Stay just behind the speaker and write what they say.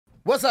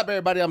What's up,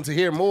 everybody? I'm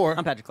Tahir Moore.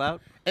 I'm Patrick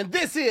Clout. And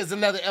this is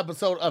another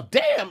episode of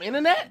Damn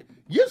Internet,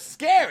 You're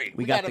Scary.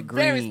 We got a the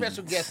very greens.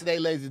 special guest today,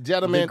 ladies and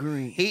gentlemen. The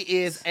greens. He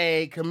is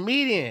a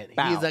comedian.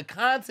 Bow. He's a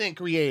content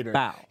creator.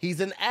 Bow. He's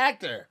an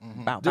actor.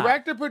 Bow, bow.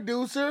 Director,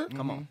 producer.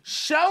 Come on.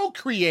 Show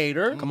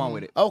creator. Come on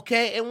with it.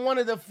 Okay, and one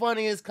of the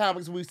funniest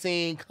comics we've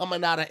seen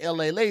coming out of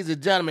L.A. Ladies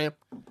and gentlemen.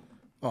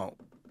 Oh,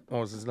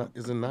 is it not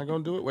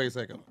going to do it? Wait a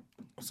second.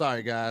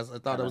 Sorry, guys. I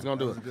thought I was going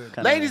to do it.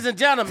 Ladies and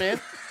gentlemen.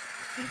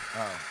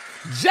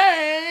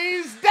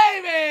 James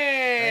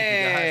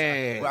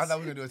Davis! Well, I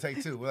thought we were going to do a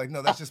take two. We're like,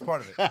 no, that's just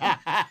part of it.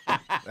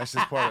 That's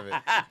just part of it.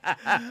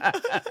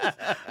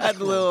 Had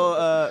the little,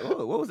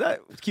 what was that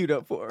queued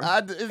up for?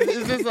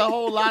 It's just a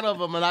whole lot of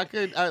them, and I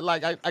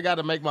got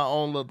to make my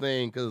own little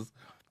thing because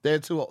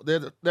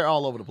they're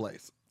all over the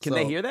place. Can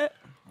they hear that?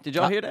 Did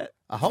y'all hear that?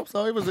 I hope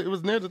so. It was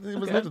near the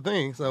near the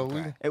thing. So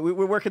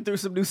We're working through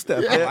some new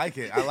stuff. I like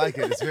it.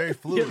 It's very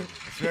fluid.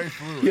 It's very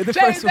fluid. You're the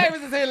James first one.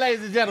 Davis is here,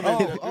 ladies and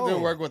gentlemen. Oh.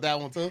 Did work with that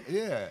one too.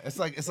 Yeah, it's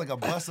like a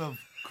bus of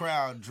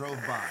crowd drove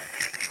by,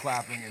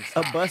 clapping and A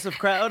stopped. bus of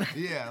crowd?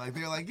 Yeah, like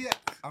they're like, yeah,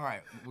 all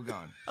right, we're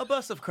gone. A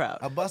bus of crowd.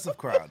 A bus of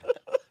crowd.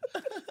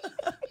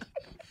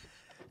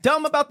 Tell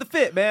them about the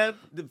fit, man.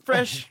 The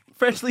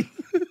freshly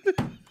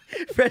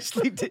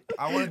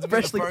I wanted to be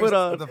freshly put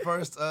on. the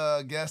first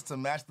guest to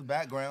match the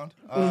background.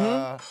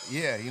 Yeah,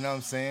 you know what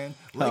I'm saying?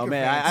 Oh, Laker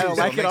man, fan, I too, don't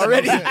so like it makes no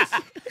already. sense.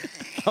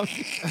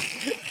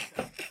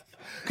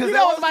 You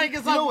know what, Mike?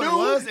 It's You know what it new.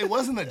 was? It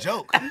wasn't a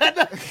joke.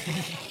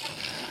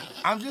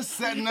 I'm just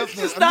setting up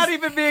the. It's not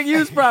even being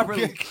used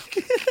properly.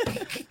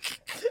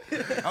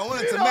 I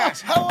wanted to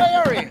match.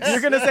 Hilarious. You're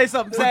going to say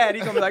something sad.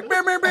 You're going to be like,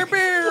 beer, beer, beer,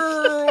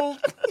 beer.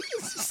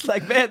 It's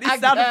like, man, these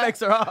sound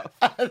effects are off.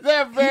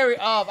 They're very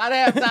off. I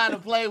didn't have time to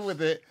play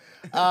with it.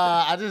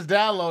 I just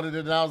downloaded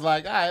it and I was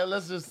like, all right,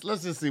 let's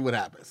just see what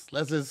happens.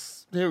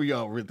 Here we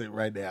go with it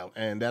right now,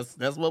 and that's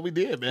what we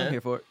did, man. I'm here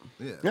for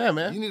it. Yeah,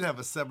 man. You need to have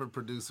a separate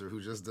producer who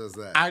just does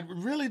that. I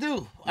really do.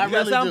 You got a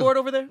really soundboard do.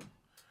 over there?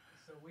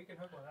 So we can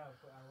hook one up.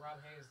 Rob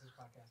Hayes, this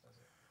podcast does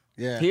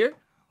it. Yeah. Here?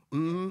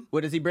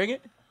 What, does he bring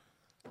it?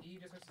 He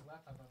just hooks his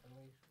laptop up and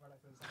we run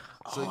up to the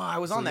Oh, sound. I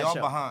was on that y'all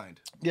show. behind.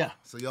 Yeah.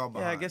 So y'all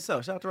behind. Yeah, I guess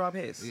so. Shout out to Rob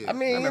Hayes. Yeah. I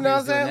mean, you remember know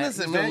he what I'm was saying? doing that.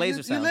 Listen, He was doing man. laser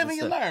You sounds live and and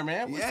you stuff. learn,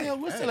 man. Yeah,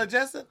 We're still hey.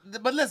 adjusting.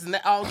 But listen,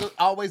 that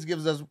always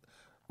gives us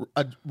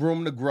a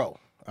room to grow.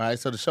 All right,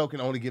 so the show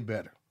can only get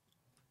better.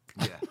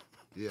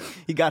 Yeah.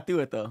 He got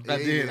through it, though. I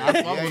did. Yeah, I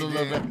yeah, fumbled he a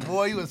little did. bit.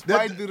 Boy, you was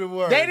fighting through the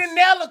words. They didn't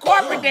nail the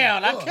corporate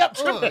down. I kept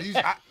tripping.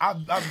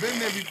 I've been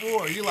there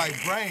before. You're like,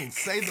 brain,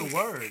 say the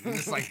word. And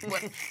it's like,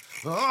 what?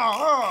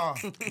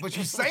 But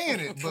you're saying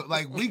it. But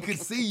like, we could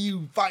see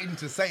you fighting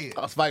to say it.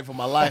 I was fighting for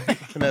my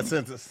life in that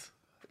sentence.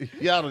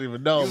 Y'all don't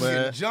even know, You was man.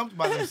 getting jumped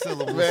by them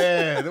syllables.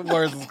 Man, the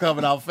words was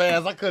coming out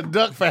fast. I couldn't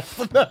duck fast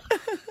enough.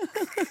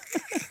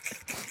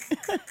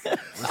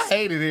 I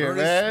hate it here,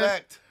 man.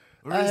 Respect.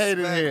 I hate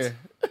it here.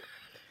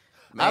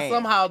 I Man.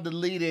 somehow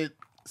deleted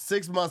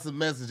 6 months of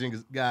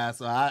messaging, guys.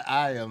 So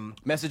I am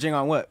Messaging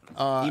on what?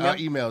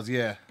 emails.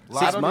 Yeah, I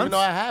don't even months? know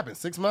how it happened.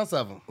 6 months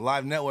of them.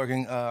 Live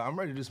networking. I'm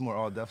ready to do some more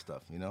all deaf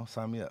stuff. You know,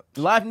 sign me up.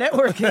 Live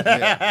networking.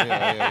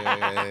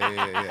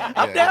 Yeah.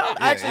 I'm down.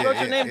 I actually wrote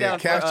your name down.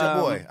 Cast for, your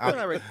boy. when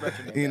I wrote your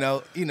name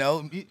down? You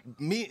know,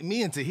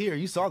 me and Tahir,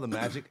 you saw the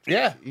magic.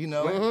 Yeah. You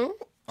know,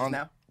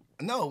 Now?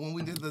 No, when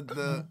we did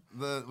the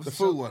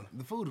food one.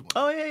 The food one.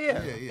 Oh,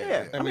 yeah.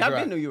 Yeah. I mean,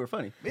 I knew you were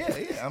funny. Yeah.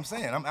 I'm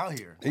saying I'm out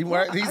here. He's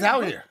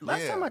out here.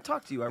 Last Yeah. time I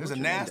talked to you, I There's wrote a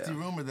your name nasty down.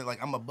 rumor that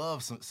like I'm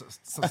above some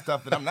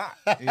stuff that I'm not.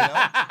 You know?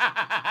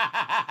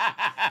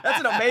 That's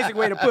an amazing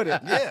way to put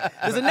it. Yeah.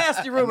 There's a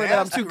nasty rumor that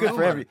I'm Nasty too good for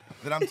rumor everything.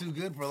 That I'm too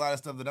good for a lot of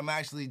stuff that I'm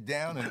actually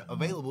down and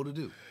available to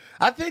do.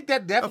 I think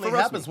that definitely for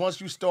us, happens once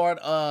you start.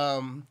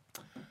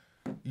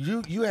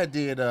 You had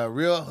did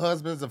Real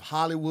Husbands of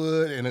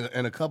Hollywood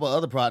and a couple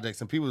other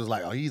projects, and people was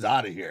like, "Oh, he's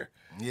out of here."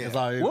 Yeah. It's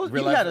like, Well,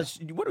 real you had life-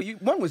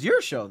 when was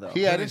your show, though?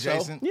 He had Hood his show.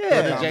 Adjacent, Yeah.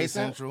 Comedy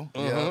Adjacent. Central.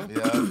 Yeah.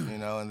 You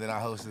know, and then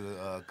I hosted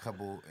a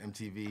couple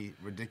MTV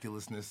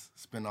ridiculousness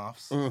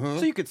spinoffs.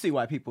 So you could see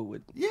why people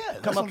would Yeah,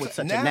 come up with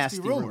such a nasty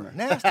rumor.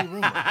 Nasty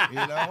rumor.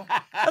 You know,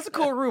 That's a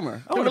cool rumor. I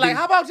People wanna be like, be-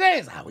 "How about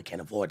James?" We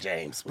can't afford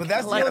James. but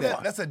that's like you know,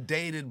 that. that's a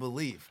dated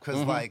belief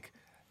because like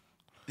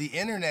the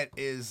internet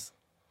is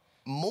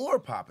more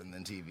popping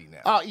than TV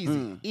now. Oh,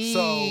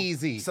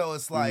 easy. So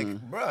it's like,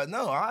 bruh,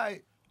 no,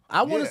 I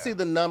want to yeah. see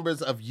the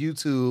numbers of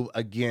YouTube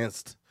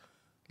against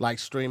like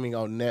streaming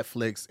on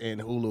Netflix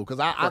and Hulu because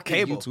I think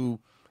cable. YouTube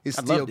is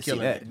I'd love still to see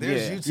killing that. it.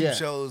 there's Yeah. YouTube Yeah.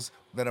 shows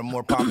that are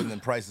more popping than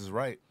Price is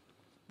Right.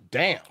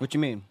 Damn. What you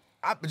mean?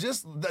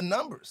 Just the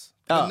numbers.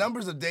 Oh. The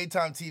numbers of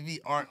daytime TV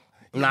aren't.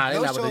 Nah,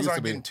 they're those not what they shows used to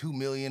aren't be. getting 2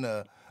 million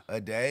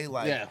a day.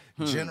 Like Yeah.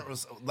 general,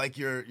 like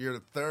your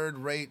third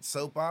rate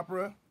soap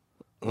opera.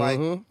 Like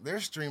their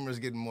streamers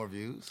getting more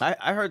views.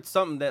 I heard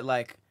something that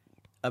like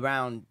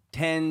around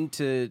 10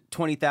 to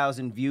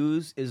 20,000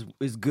 views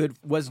was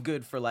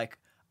good for like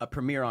a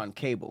premiere on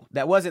cable.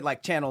 That wasn't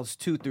like channels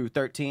 2 through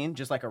 13,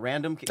 just like a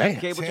random Damn.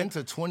 cable 10 channel.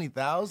 to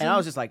 20,000. And I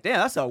was just like, damn,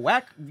 that's a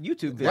whack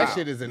YouTube video. That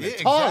shit is in the Yeah,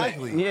 toilet.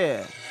 exactly.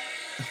 Yeah.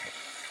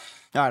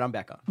 All right, I'm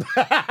back on.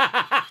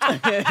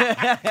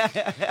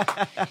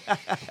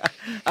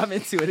 I'm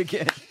into it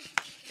again.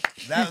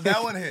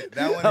 That one hit.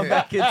 That one I'm hit.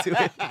 back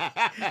into it.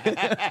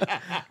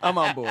 I'm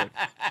on board.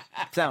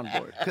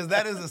 Soundboard. Because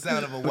that is the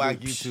sound of a whack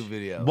YouTube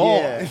video.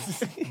 Boy.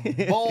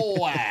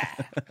 Boy.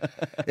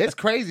 It's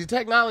crazy.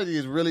 Technology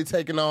is really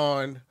taking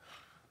on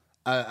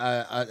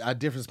a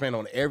different spin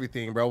on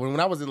everything, bro. When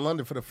I was in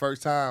London for the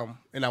first time,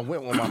 and I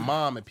went with my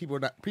mom, and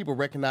people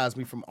recognized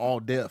me from All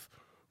Deaf,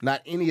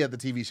 not any of the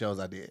TV shows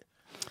I did.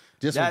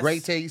 Just for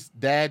great taste,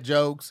 dad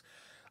jokes,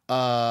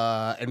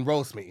 and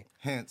roast me.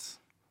 Hence,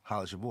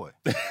 holla's your boy.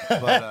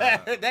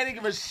 But, they didn't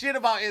give a shit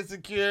about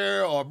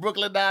Insecure or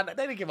Brooklyn Nine-Nine.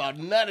 They didn't give about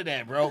none of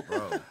that, bro.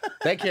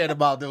 They cared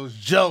about those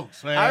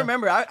jokes, man. I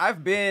remember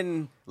I've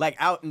been like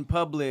out in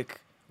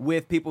public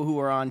with people who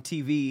are on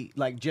TV,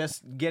 like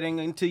just getting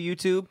into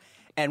YouTube,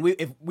 and we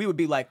would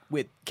be like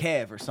with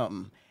Kev or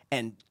something,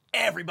 and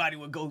everybody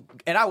would go,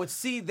 and I would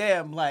see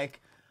them like,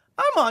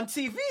 I'm on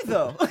TV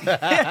though.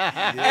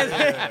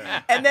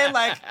 and then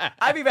like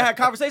I've even had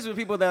conversations with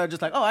people that are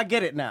just like, oh, I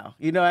get it now.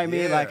 You know what I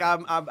mean? Yeah. Like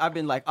I've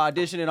been like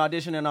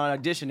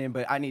auditioning,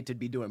 but I need to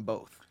be doing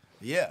both.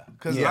 Yeah,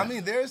 because I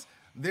mean,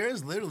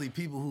 there's literally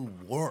people who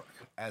work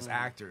as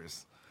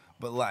actors,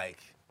 but like,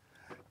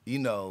 you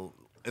know,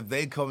 if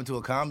they come into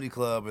a comedy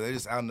club or they're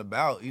just out and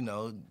about, you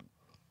know,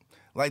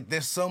 like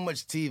there's so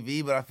much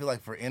TV, but I feel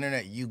like for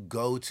internet, you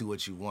go to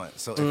what you want.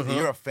 So if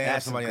you're a fan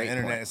of somebody on the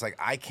internet, it's like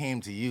I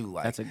came to you.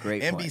 Like that's a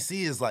great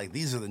NBC is like,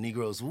 these are the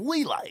Negroes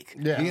we like.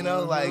 Yeah. You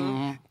know, like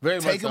Very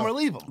take much them so. or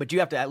leave them. But you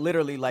have to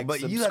literally like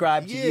But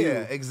subscribe to you. Yeah,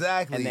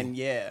 exactly. And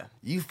then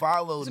you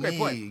followed a great me.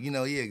 point. You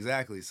know, yeah,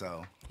 exactly.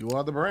 So You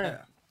are the brand.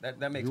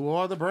 that makes You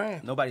are the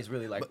brand. nobody's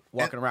really like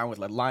walking around with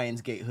a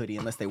Lionsgate hoodie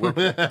unless they work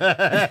there.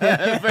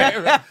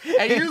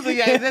 And usually,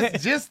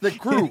 that's just the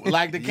crew.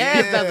 Like the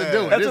cast doesn't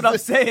do it. That's what I'm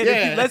saying.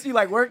 Yeah. Unless you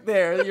like work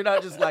there, you're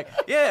not just like,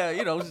 yeah,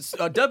 you know,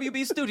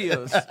 WB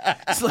Studios.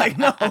 It's like,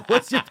 no,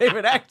 what's your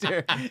favorite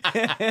actor?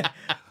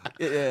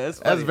 Yeah, it's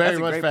funny. That's very a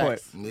much great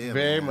facts. point. Yeah,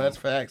 Very man. much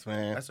facts,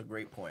 man. That's a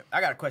great point.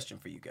 I got a question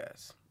for you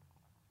guys,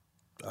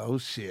 Oh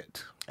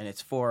shit. and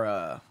it's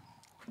for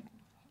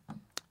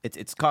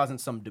it's causing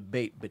some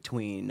debate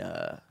between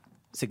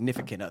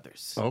significant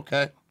others.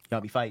 Okay. Y'all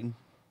be fighting,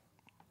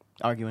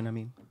 arguing. I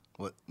mean,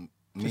 What,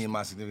 me and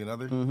my significant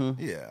other? Mm-hmm.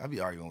 Yeah, I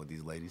be arguing with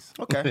these ladies.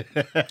 okay,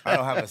 I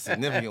don't have a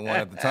significant one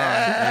at the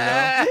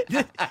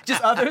time,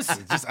 just others. you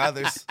know? Just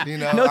others, you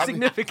know? No I be-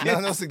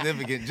 significant. No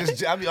significant.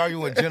 Just I be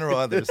arguing with general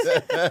others.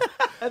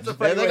 That's a funny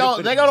They're way to gonna,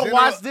 put they it. gonna General-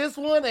 watch this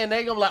one and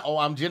they gonna be like, oh,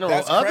 I'm General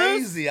That's Others?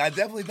 crazy. I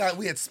definitely thought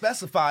we had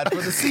specified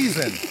for the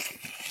season.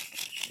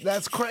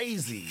 That's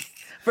crazy.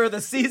 for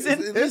the season.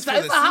 It's for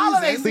a the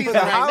holiday season, season for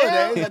the right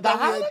holidays. now. The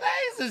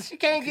holidays, and she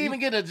can't even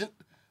get a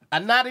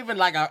not even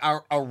like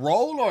a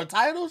role or a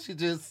title. She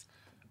just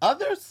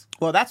others.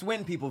 Well, that's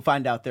when people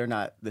find out they're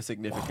not the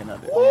significant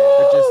other.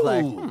 They're just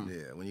like,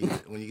 Yeah,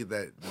 when you get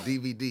that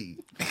DVD.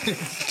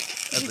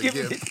 That's a give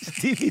me gift.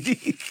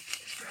 DVD.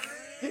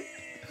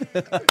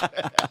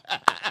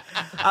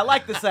 I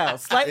like the sound.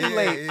 Slightly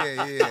late.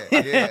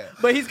 Yeah.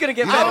 But he's gonna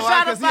get You know better. why?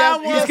 trying to 'Cause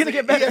find one. He's gonna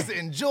get better. He has to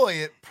enjoy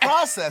it,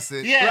 process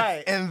it, Yeah.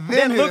 Right. and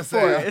Then then, look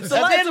for it. It's a,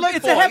 lot,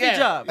 it's a heavy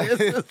job.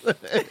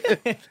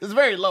 It's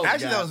very low.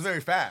 Actually, guys. that was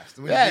very fast.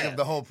 We Yeah. think of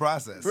the whole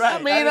process. Right. I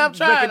mean, didn't I'm break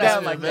trying it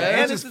down to, like man. that.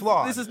 It's just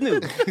flawed. This is new.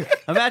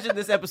 Imagine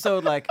this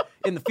episode like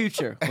in the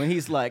future when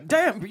he's like,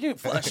 "Damn, you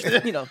flushed,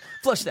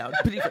 flushed out,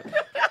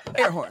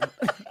 air horn,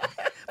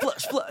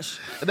 flush."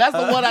 That's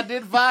the one I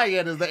didn't find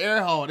yet. Is the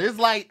air horn? It's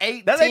like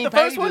 18 That ain't the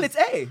pages. first one. It's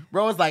A.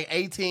 Bro, it's like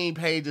 18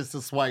 pages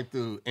to swipe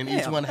through, and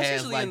each Damn, one that's has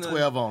usually like in the-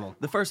 12 on them.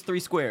 The first 3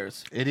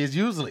 squares. It is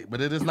usually,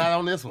 but it is not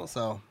on this one.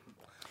 So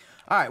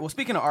All right. Well,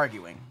 speaking of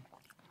arguing,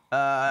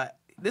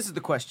 this is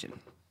the question.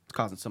 It's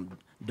causing some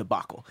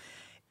debacle.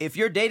 If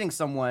you're dating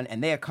someone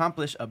and they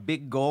accomplish a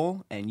big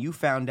goal and you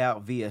found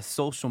out via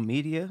social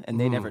media and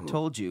they never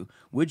told you,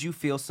 would you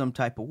feel some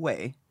type of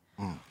way?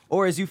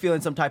 Or is you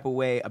feeling some type of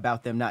way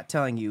about them not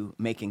telling you,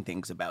 making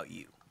things about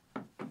you?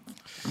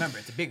 Remember,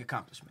 it's a big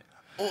accomplishment.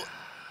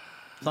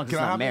 As long as it's Can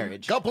I not hop in?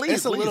 marriage. go, please.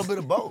 It's a little bit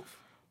of both.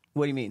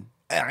 What do you mean?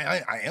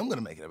 I am going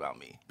to make it about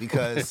me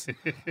because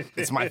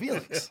it's my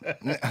feelings.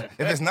 If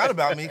it's not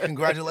about me,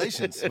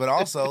 congratulations. But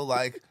also,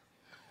 like,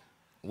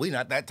 we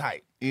not that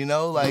tight. You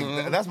know, like,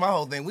 that's my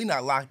whole thing. We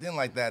not locked in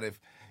like that if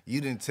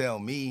you didn't tell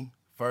me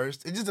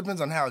first. It just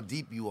depends on how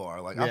deep you are.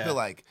 Like, I Yeah. feel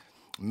like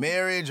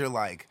marriage or,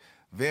 like,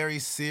 very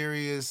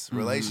serious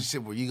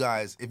relationship where if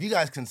you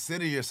guys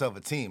consider yourself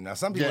a team. Now,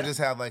 some people Yeah. just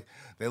have, like,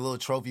 their little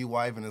trophy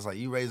wife, and it's like,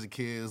 you raise the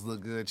kids,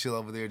 look good, chill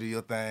over there, do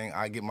your thing.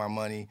 I get my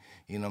money.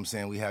 You know what I'm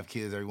saying? We have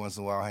kids every once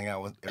in a while, hang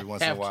out with every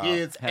once in a Have while.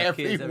 kids Have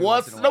every kids every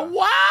once in a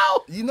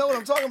while. You know what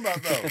I'm talking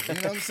about, though.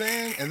 You know what I'm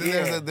saying? And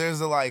then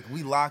there's a like,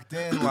 we locked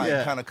in, like,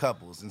 Yeah. kind of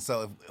couples. And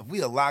so if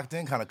we a locked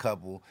in kind of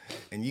couple,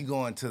 and you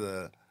go into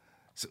the,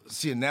 so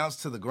she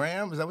announced to the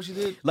gram, is that what she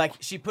did? Like,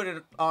 she put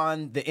it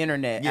on the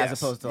internet as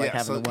opposed to, like,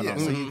 having the one on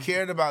So one. you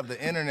cared about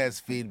the internet's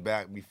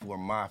feedback before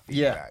my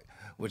feedback,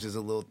 which is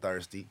a little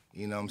thirsty.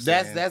 You know what I'm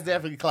saying? That's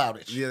definitely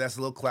cloutish. Yeah, that's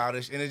a little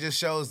cloudish. And it just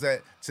shows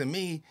that, to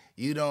me,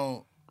 you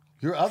don't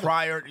Your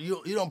other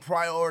you don't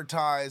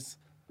prioritize,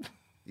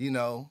 you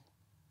know,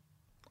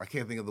 I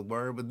can't think of the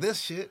word, but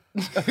this shit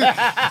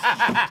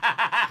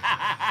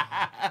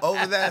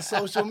over that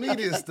social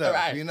media stuff,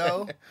 Right. you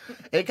know?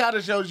 It kind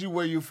of shows you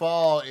where you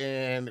fall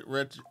in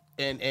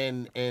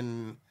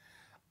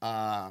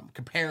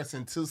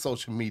comparison to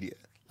social media.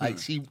 Like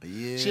she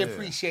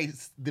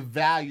appreciates the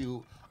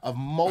value of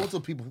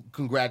multiple people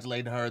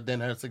congratulating her than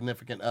her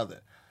significant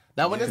other.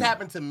 Now, when this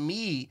happened to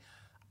me,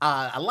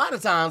 a lot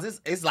of times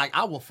it's like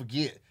I will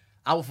forget.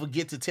 I will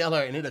forget to tell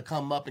her, and it'll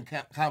come up in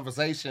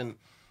conversation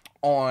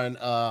on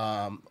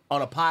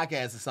a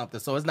podcast or something.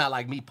 So it's not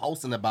like me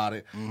posting about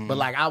it, but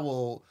like I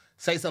will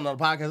say something on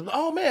the podcast.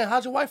 Oh man,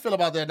 how'd your wife feel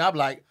about that? And I'm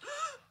like,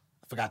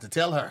 I forgot to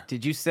tell her.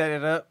 Did you set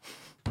it up?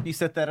 You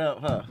set that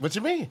up, huh? What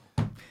you mean?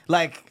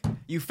 Like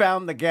you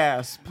found the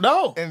gasp.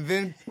 No. And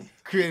then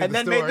created And the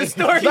then story. made the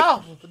story.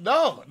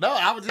 No.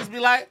 I would just be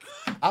like,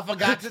 I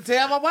forgot to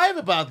tell my wife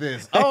about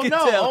this. Oh can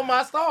no, tell. on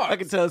my stars. I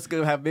can tell it's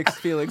gonna have mixed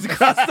feelings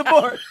across the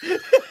board.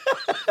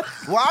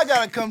 Well, I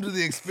gotta come to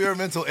the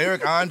experimental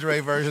Eric Andre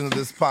version of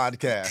this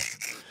podcast.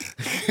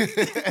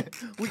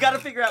 We got to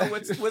figure out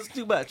what's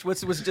too much,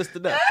 what's just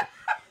enough.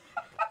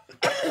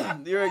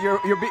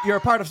 You're a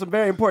part of some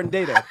very important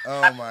data.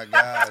 Oh my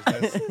gosh.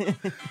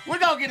 We're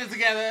gonna get it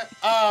together.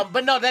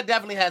 But no, that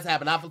definitely has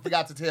happened. I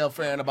forgot to tell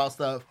Farron about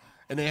stuff,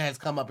 and it has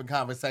come up in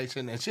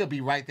conversation, and she'll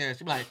be right there.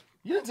 She'll be like,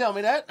 "You didn't tell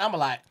me that." I'm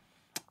like,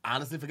 "I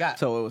honestly forgot."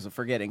 So it was a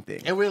forgetting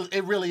thing. It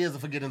really is a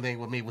forgetting thing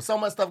with me. With so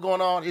much stuff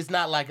going on, it's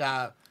not like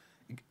I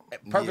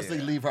purposely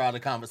leave her out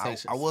of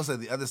conversations. I will say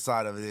the other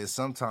side of it is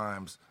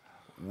sometimes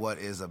what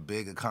is a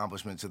big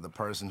accomplishment to the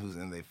person who's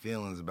in their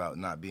feelings about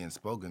not being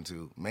spoken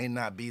to may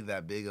not be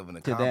that big of an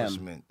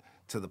accomplishment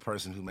to the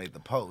person who made the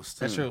post.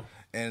 That's true.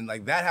 And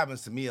like that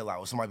happens to me a lot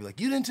where somebody be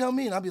like, you didn't tell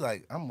me. And I'll be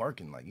like, I'm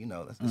working. Like, you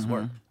know, that's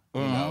work.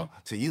 You know,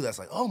 to you, that's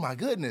like, oh my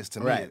goodness. To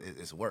me,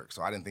 it's work.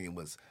 So I didn't think it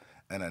was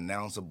an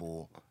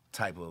announceable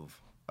type of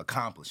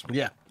accomplishment.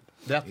 Yeah,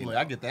 definitely. You know?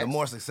 I get that. The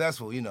more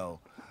successful, you know,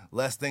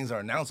 less things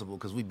are announceable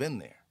because we've been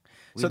there.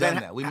 We've So done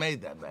then- that. We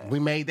made that bad. We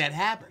made that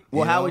happen.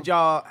 Well, You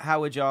know? how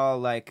would y'all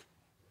like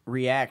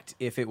react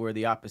if it were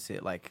the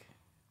opposite? Like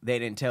they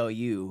didn't tell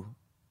you.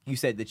 You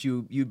said that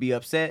you'd be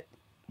upset,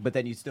 but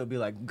then you'd still be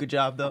like, "Good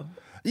job, though."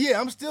 Yeah,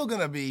 I'm still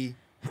gonna be.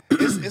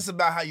 It's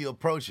about how you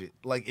approach it.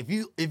 Like if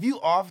you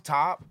off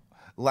top,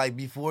 like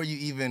before you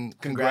even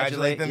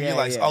congratulate them, Yeah, you're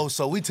like, yeah. oh,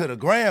 so we to the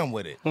gram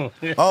with it.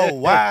 Oh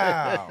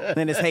wow,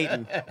 Then it's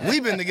hating.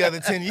 we've been together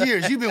 10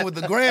 years. You've been with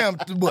the gram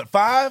what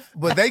 5?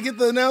 But they get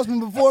the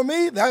announcement before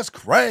me. That's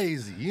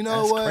crazy. You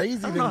know That's what?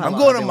 crazy. I'm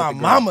going to my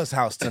mama's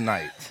house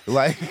tonight.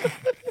 Like.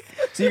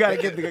 So you got to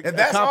give the If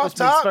that's off accomplishments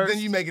top, first.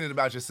 then you making it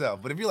about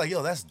yourself. But if you're like,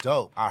 yo, that's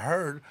dope. I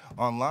heard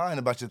online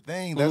about your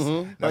thing. That's, that's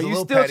Oh, a you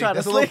little still petty. trying to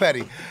That's a little slip?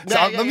 petty. So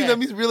Yeah, let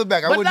me reel it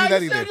back. I But wouldn't do now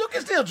that either. you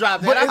can still drop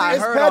that. But I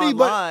it's heard petty,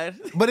 online.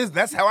 but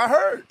that's how I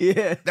heard.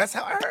 Yeah. That's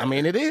how I heard. I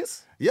mean, it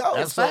is. yo,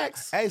 that's so,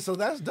 facts. Hey, so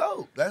that's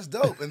dope. That's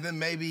dope. And then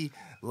maybe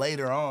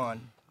later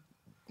on,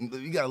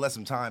 you got to let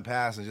some time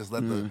pass and just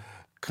let the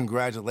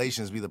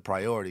congratulations be the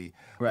priority.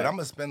 Right. But I'm going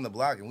to spin the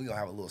block and we're going to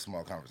have a little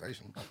small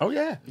conversation. Oh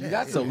yeah, you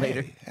got to. So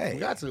later. Hey, You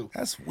got to.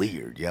 That's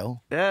weird, yo.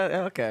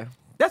 Yeah, okay.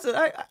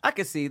 I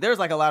can see. There's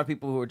like a lot of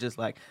people who are just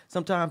like,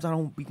 sometimes I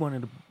don't be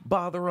wanting to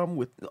bother them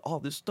with all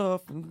this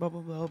stuff and blah,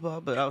 blah, blah, blah.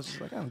 But I was just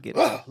like, I don't get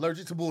it.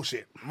 Allergic to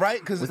bullshit. Right?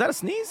 Because Was that a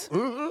sneeze?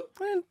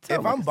 Mm-hmm.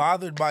 if I'm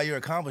bothered by your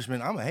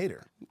accomplishment, I'm a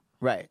hater.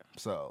 Right.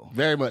 So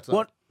Very much so.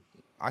 What?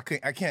 I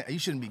can't. You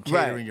shouldn't be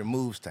Right. catering your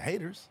moves to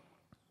haters.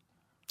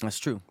 That's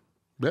true.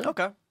 Yeah.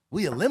 Okay.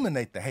 We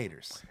eliminate the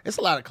haters. It's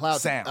a lot of cloud.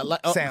 Sound,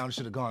 Oh, sound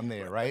should have gone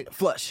there, right?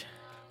 Flush.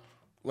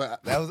 well,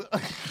 That was.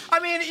 I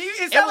mean,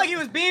 it sounded like he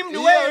was beamed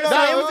away. Yeah,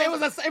 no, it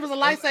was a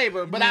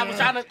lightsaber, but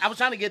I was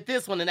trying to get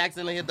this one and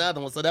accidentally hit the other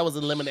one, so that was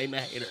eliminating the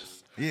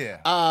haters. Yeah.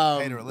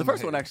 Hater The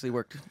first one eliminator. actually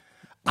worked.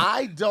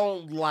 I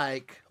don't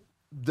like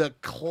the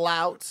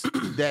clout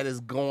that is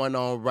going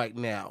on right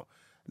now.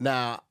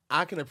 Now,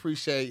 I can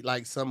appreciate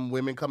like some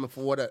women coming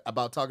forward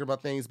about talking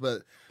about things,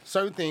 but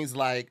certain things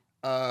like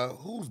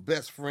whose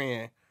best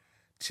friend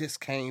just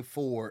came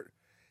forward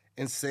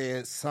and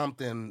said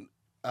something.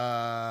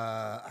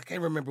 I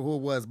can't remember who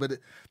it was, but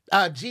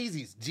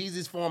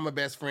Jeezy's former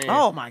best friend.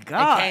 Oh, my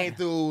God. And came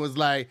through and was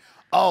like,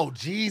 "Oh,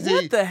 Jeezy,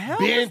 What the hell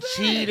been is that?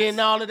 cheating and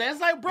all of that."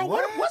 It's like, bro,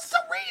 what's the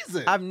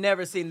reason? I've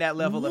never seen that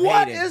level of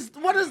What hating. is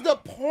the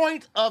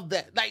point of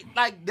that?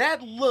 Like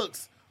that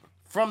looks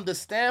from the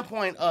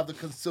standpoint of the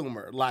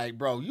consumer, like,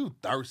 bro, you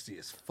thirsty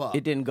as fuck.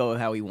 It didn't go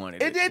how he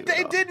wanted it.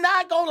 It did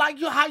not go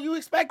like how you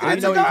expected I it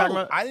to know what you're talking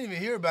go. about. I didn't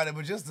even hear about it,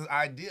 but just the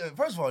idea.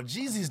 First of all,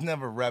 Jeezy's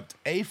never repped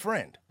a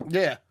friend.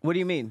 Yeah. What do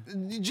you mean?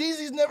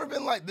 Jeezy's never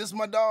been like, this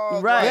my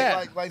dog. Right.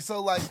 Yeah.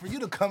 So for you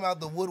to come out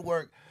the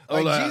woodwork,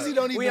 like Hold on. Jeezy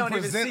don't We even don't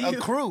even present see a you.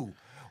 crew.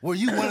 Were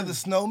you one of the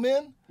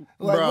snowmen?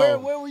 Like Bro.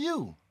 where were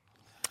you?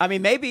 I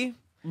mean, maybe.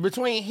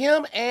 Between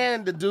him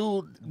and the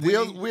dude,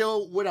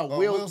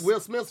 Will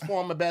Smith's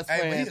former best Hey,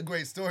 friend. but he's a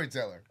great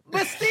storyteller.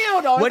 But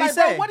still, though, What'd it's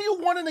he like, say? bro, what are you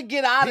wanting to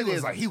get out He of was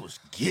this? like, he was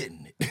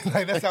getting it.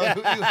 Like that's how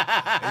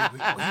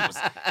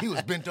he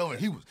was bent over.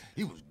 And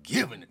he was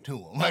giving it to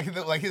him.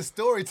 Like his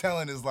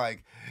storytelling is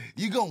like,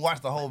 you gonna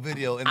watch the whole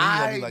video and then you're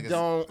gonna be like, I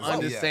don't it's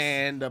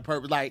understand the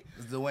purpose. Like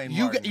It's Dwayne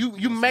you, Martin, you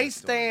Will may Smith's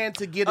story. stand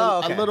to get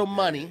Oh, okay. a little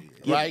money,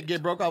 right?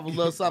 Get broke off a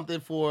little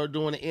something for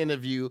doing an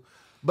interview,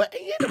 but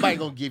ain't nobody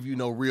gonna give you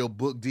no real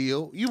book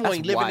deal. You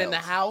ain't living in wild. the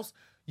house.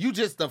 You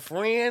just a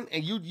friend,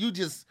 and you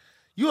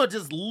are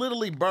just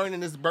literally burning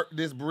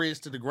this bridge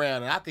to the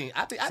ground. And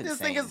I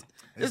just think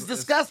it's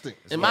disgusting,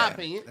 in my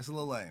opinion. It's a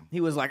little lame. He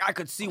was like, I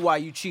could see why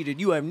you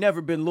cheated. You have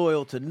never been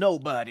loyal to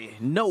nobody.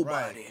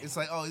 Nobody. Right. It's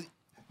like, oh,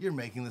 you're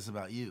making this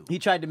about you. He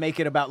tried to make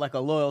it about like a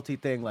loyalty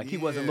thing. Like he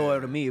wasn't Yeah.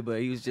 loyal to me, but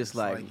he was just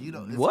like, You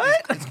don't,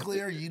 what? It's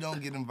clear you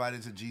don't get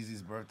invited to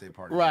Jeezy's birthday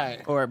party.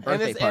 Right. Or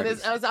birthday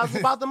parties. And it's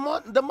about the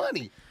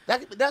money.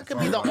 That could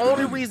be the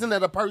only reason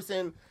that a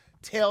person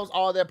tells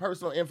all their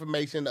personal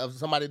information of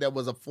somebody that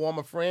was a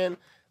former friend.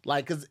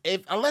 Like, because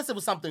unless it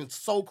was something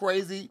so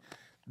crazy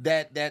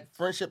that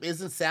friendship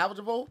isn't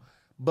salvageable,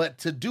 but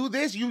to do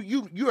this,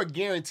 you are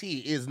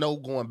guaranteed is no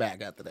going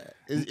back after that.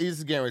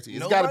 It's guaranteed.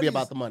 It's got to be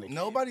about the money.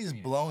 Nobody's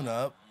blown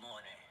up.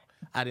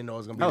 I didn't know it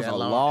was gonna be That was that a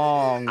long.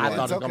 long I one.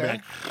 thought it was gonna be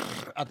okay.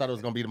 like, I thought it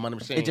was gonna be the money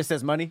machine. It just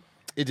says money.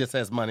 It just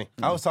says money.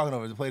 I was talking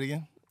over it. Play it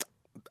again.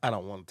 I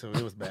don't want to.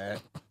 It was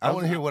bad. I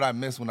want to hear what I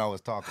missed when I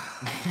was talking.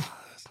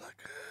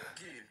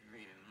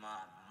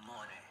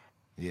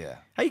 Yeah.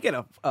 How you get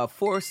a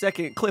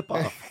 4-second clip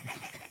off?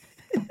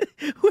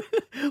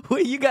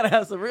 Well, you gotta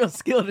have some real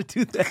skill to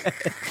do that.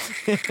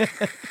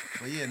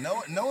 But yeah,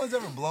 no one's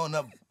ever blown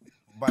up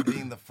by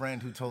being the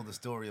friend who told the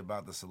story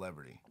about the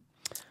celebrity.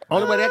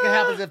 Only way that can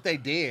happen is if they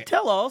dead.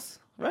 Tell us,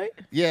 right?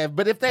 Yeah,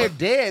 but if they're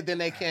dead, then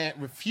they can't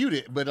refute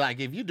it. But like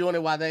if you're doing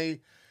it while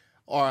they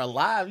are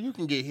alive, you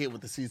can get hit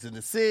with the cease and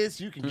desist.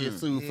 You can get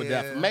sued for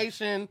Yeah.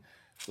 defamation.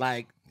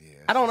 Like Yeah,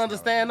 I don't that's not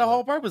understand right. the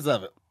whole purpose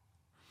of it.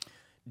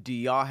 Do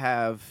y'all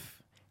have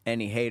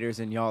any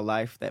haters in y'all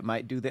life that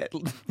might do that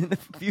in a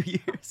few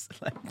years?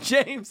 Like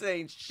James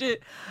ain't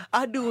shit.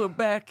 I do it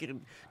back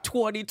in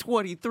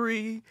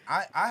 2023.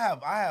 I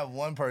have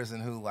one person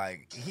who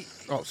like he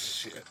Oh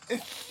shit.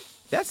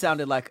 That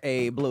sounded like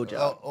a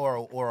blowjob.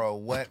 or a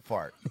wet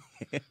fart.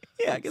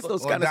 Yeah, I guess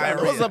those or kind of sound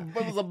diarrhea.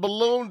 real. It was a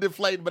balloon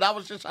deflate, but I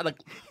was just trying to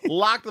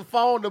lock the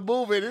phone to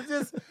move it. It's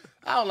just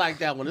I don't like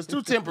that one. It's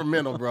too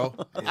temperamental, bro.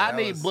 I that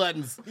need was-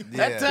 buttons. Yeah.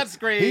 That touch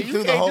screen, He you threw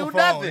the can't whole do phone.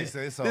 nothing. He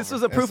said, "It's This over.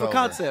 was a proof It's of over."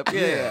 concept.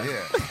 Yeah. A We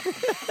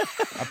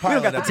don't got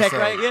pilot the tech episode.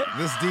 right yet.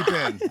 This deep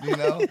in, you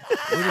know?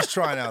 We're just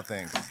trying out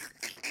things.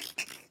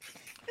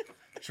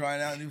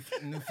 Trying out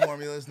new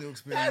formulas, new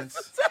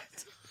experiments.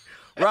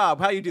 Rob,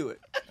 how you do it?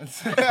 I'm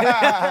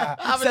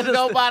gonna just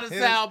go by the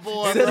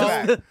soundboard, Send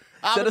us bro. back.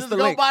 I'm Send us just the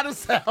go link. by the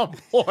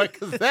soundboard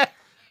because that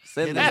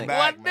Send Hit the us link.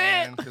 back, One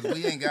man, bit. because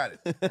we ain't got it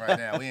right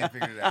now. We ain't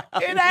figured it out.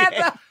 it had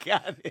the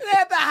Got it. it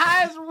had the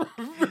highest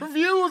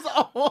reviews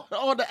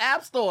on the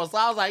App Store. So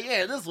I was like,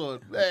 yeah, this one.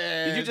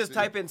 Did you just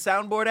type in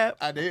soundboard app?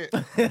 I did.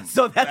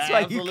 So that's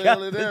why you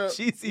got Absolutely the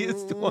did.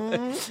 cheesiest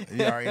one.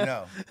 You already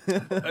know.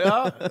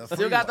 Yeah. free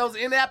Still got one. those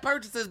in-app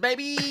purchases,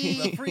 baby.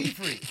 The free.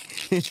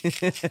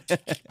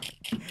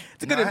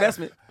 It's a good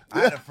investment. I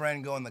had a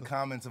friend go in the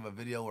comments of a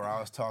video where I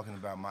was talking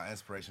about my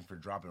inspiration for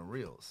dropping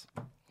reels.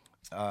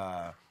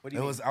 I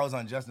was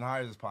on Justin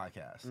Hires'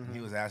 podcast. He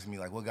was asking me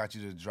like, "What got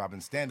you to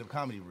dropping stand-up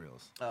comedy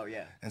reels?" Oh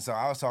yeah. And so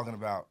I was talking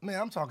about,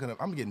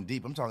 I'm getting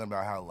deep. I'm talking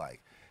about how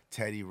like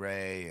Teddy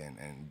Ray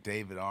and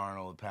David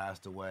Arnold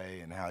passed away,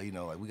 and how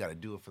like we got to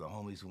do it for the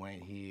homies who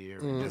ain't here,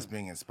 and just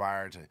being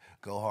inspired to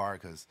go hard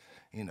because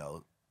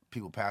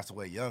people pass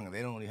away young and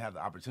they don't really have the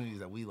opportunities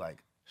that we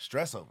like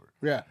stress over.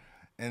 Yeah.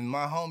 And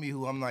my homie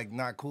who I'm like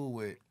not cool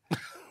with.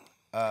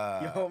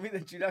 Your homie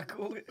that you're not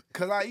cool with?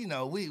 Cause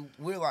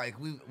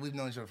we've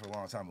known each other for a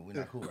long time, but we're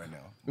not cool right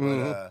now.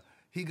 But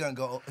he's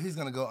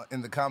gonna go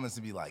in the comments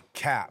and be like,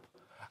 "Cap,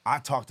 I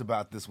talked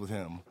about this with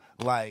him."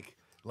 Like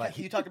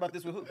You talked about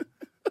this with who?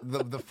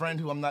 the friend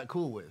who I'm not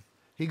cool with.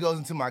 He goes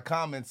into my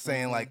comments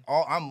saying like,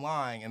 "Oh, I'm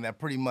lying," and that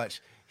pretty much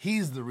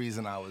he's the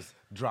reason I was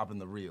dropping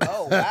the reels.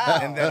 Oh wow.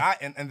 and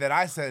that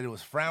I said it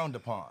was frowned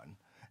upon.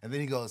 And then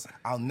he goes,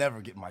 "I'll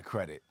never get my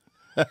credit."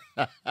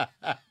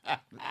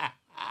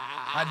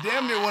 I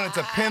damn near wanted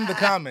to pin the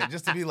comment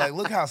just to be like,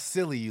 "Look how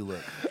silly you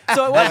look."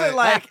 So it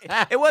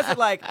wasn't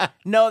like,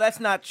 no, that's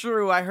not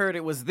true. I heard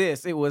it was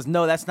this. It was,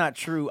 no, that's not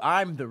true.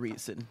 I'm the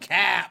reason.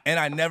 Cap. And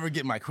I never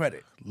get my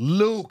credit.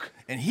 Luke.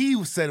 And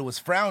he said it was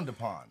frowned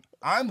upon.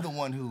 I'm the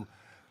one who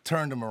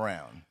turned him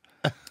around.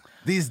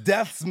 These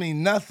deaths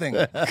mean nothing.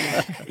 Yeah,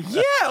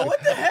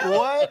 what the hell?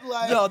 What?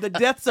 Like, No, the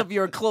deaths of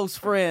your close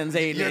friends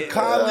ain't your it?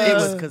 colleagues' It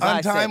was 'cause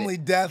I said untimely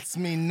it. deaths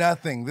mean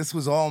nothing. This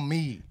was all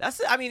me.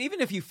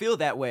 Even if you feel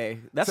that way,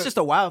 that's just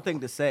a wild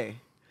thing to say.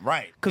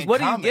 Right. Because In what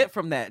do you comment. get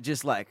from that?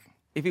 Just like,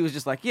 if he was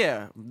just like,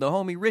 yeah, the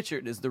homie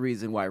Richard is the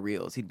reason why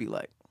reels, he'd be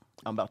like,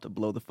 I'm about to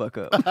blow the fuck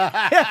up.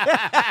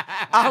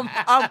 I'm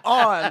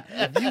on.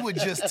 If you would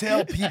just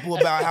tell people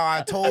about how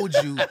I told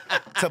you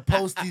to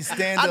post these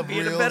stand-up I'd be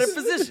in a reels, better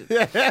position.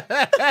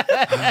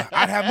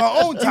 I'd have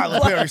my own Tyler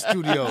Perry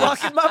studios.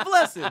 Walking my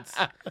blessings.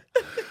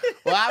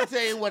 Well, I'll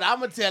tell you what, I'm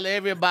going to tell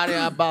everybody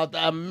about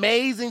the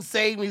amazing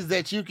savings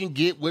that you can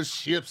get with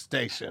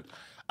ShipStation.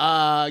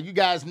 You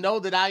guys know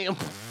that I am...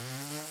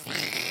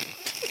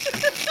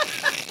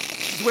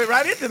 Went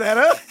right into that,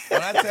 huh?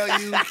 When I tell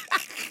you,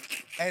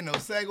 ain't no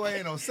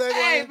segue.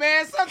 Hey,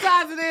 man,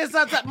 sometimes it is,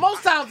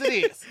 most times it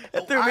is.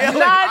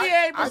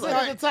 98%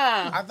 of the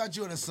time. I thought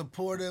you had a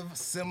supportive,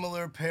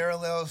 similar,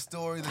 parallel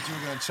story that you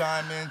were going to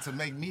chime in to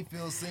make me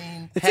feel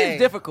seen. It Hey. seems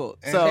difficult.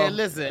 And- So Man,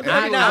 listen, And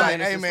I he was know. like,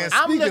 hey, man,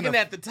 I'm speaking looking of-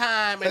 at the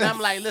time, and I'm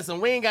like, listen,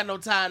 we ain't got no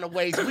time to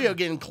waste. We are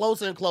getting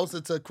closer and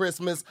closer to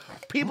Christmas.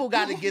 People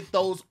got to get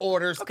those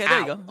orders Okay,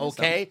 there you out, go.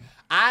 okay?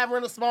 I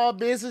run a small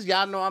business.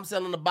 Y'all know I'm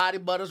selling the body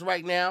butters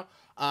right now.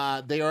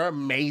 They are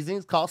amazing.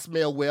 It's called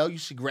Smell Well. You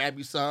should grab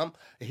you some.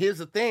 Here's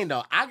the thing,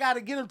 though. I got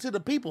to get them to the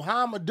people.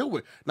 How I'm going to do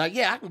it? Now,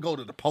 yeah, I can go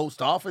to the post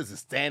office and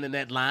stand in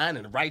that line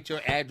and write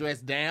your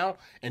address down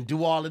and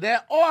do all of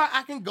that. Or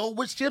I can go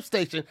with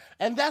ShipStation,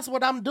 and that's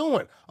what I'm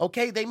doing,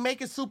 okay? They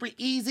make it super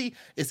easy.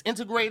 It's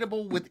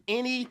integratable with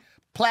any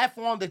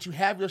platform that you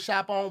have your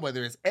shop on,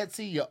 whether it's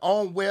Etsy, your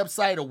own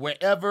website, or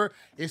wherever.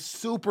 It's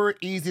super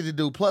easy to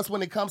do. Plus,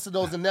 when it comes to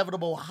those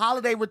inevitable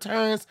holiday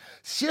returns,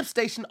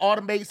 ShipStation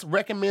automates,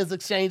 recommends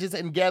exchanges,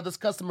 and gathers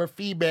customer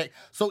feedback.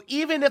 So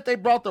even if they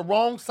brought the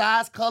wrong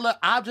size, color,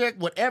 object,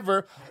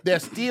 whatever, they'll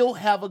still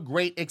have a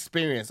great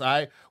experience, all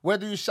right?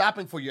 Whether you're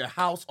shopping for your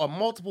house or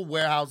multiple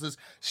warehouses,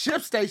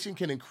 ShipStation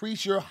can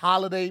increase your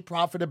holiday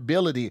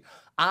profitability.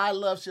 I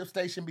love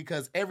ShipStation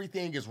because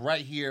everything is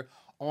right here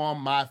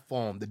on my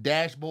phone. The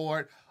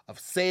dashboard of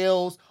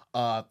sales,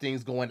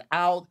 things going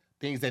out,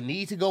 things that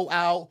need to go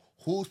out,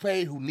 who's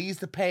paid, who needs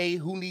to pay,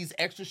 who needs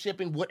extra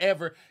shipping,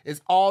 whatever, is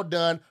all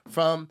done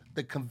from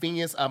the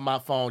convenience of my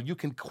phone. You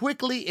can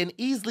quickly and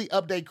easily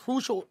update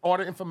crucial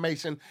order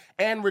information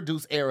and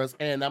reduce errors.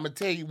 And I'm going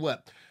to tell you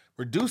what,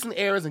 reducing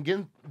errors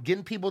and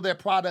getting people their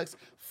products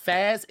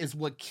fast is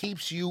what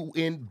keeps you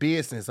in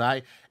business, all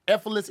right?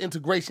 Effortless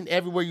integration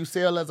everywhere you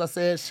sell, as I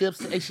said.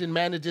 ShipStation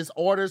manages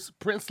orders,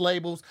 prints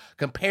labels,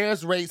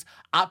 compares rates,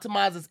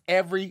 optimizes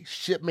every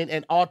shipment,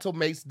 and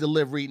automates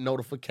delivery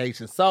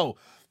notifications. So,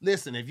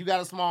 listen, if you got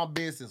a small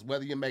business,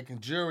 whether you're making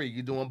jewelry,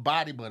 you're doing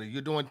body butter,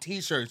 you're doing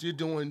T-shirts, you're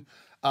doing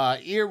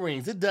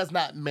earrings, it does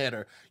not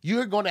matter.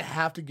 You're going to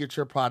have to get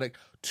your product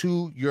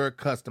to your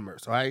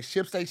customers, all right?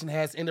 ShipStation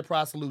has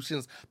enterprise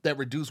solutions that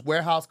reduce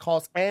warehouse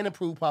costs and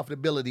improve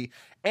profitability,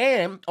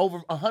 and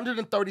over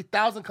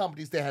 130,000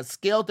 companies that have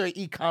scaled their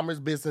e-commerce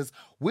business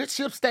with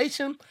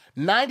ShipStation.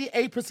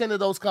 98% of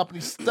those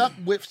companies stuck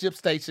with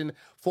ShipStation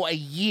for a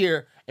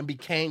year and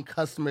became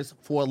customers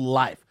for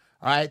life,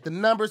 all right? The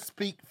numbers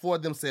speak for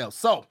themselves.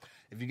 So,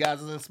 if you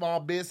guys are in small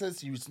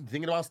business, you're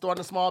thinking about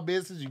starting a small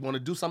business, you want to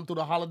do something through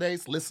the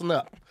holidays, listen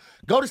up.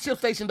 Go to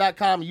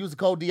ShipStation.com and use the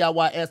code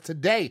DIYS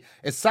today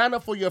and sign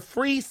up for your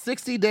free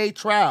 60-day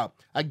trial.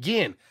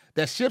 Again,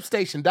 that's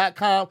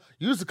ShipStation.com.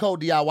 Use the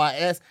code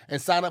DIYS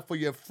and sign up for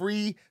your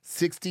free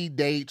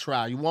 60-day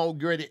trial. You won't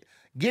regret it.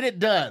 Get it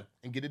done,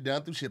 and get it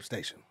done through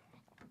ShipStation.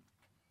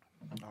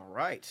 All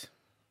right.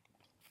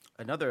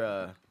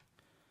 Another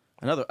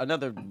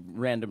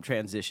random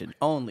transition.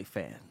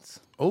 OnlyFans.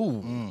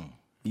 Ooh.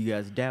 You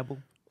guys dabble?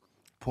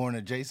 Porn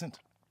adjacent.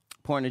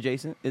 Porn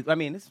adjacent? I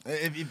mean, it's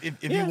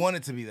If Yeah. you want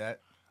it to be that.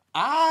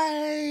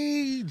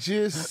 I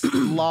just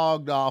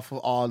logged off of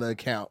all the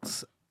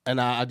accounts,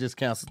 and I just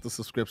canceled the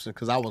subscription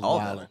because I was All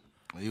wilding.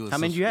 Was How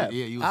many do you have?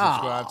 Yeah, you was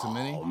subscribed to Oh,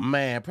 many.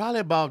 man,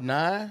 probably about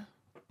 9.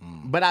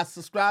 But I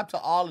subscribed to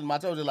all of them. I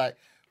told you, like,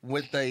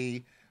 with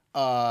the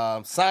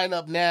sign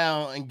up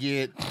now and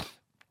get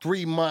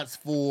 3 months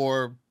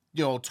for,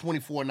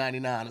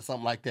 $24.99 or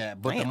something like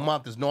that. But the Damn.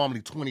 month is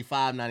normally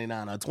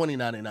 $25.99 or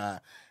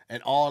 $20.99.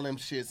 And all them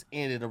shits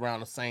ended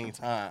around the same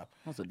time.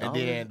 That's a And dollar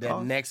then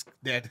off?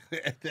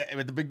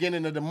 at the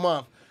beginning of the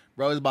month,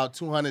 bro, it was about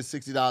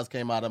 $260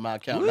 came out of my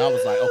account. And I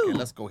was like, okay,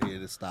 let's go ahead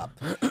and stop.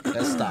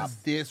 Let's stop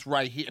this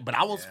right here. But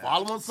I was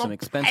following some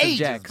expensive pages,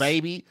 jacks.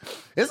 baby.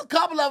 There's a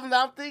couple of them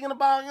that I'm thinking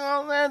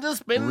about,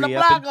 just spinning the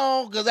Re-upping. block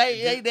on because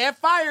they're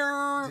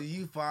fire. Do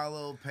you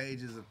follow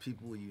pages of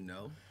people you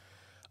know?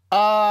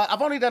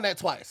 I've only done that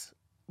twice.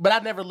 But I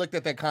never looked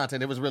at that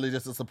content. It was really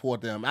just to support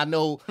them. I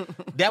know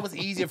that was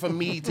easier for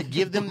me to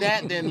give them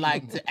that than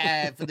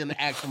for them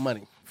to ask for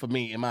money, for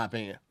me, in my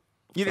opinion.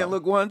 You didn't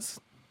look once?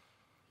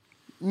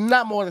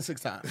 Not more than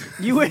 6 times.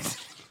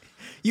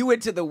 You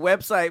went to the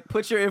website,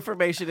 put your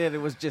information in,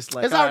 it was just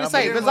like It's already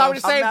saved. It's already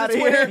saved outta to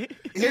Twitter. here.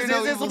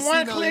 It's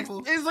one click.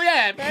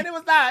 Yeah, man. It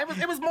was not.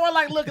 It was more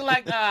like looking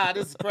like,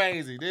 this is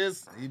crazy.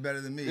 This You better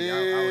than me. I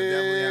would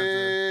definitely have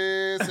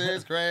this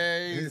is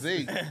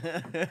crazy.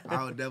 to.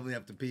 I would definitely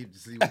have to peep to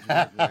see what you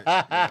look with. You know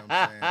what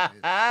I'm saying?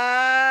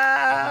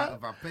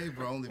 If I pay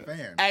for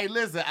OnlyFans. Hey,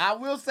 listen. I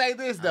will say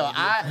this though.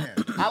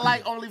 I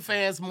like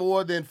OnlyFans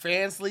more than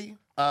Fansly.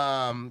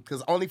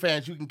 Because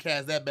OnlyFans, you can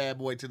cast that bad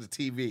boy to the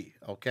TV.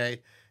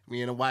 Okay.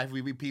 Me and the wife,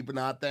 we be peeping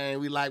our thing.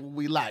 We like what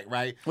we like,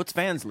 right? What's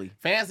Fansly?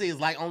 Fancy is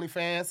like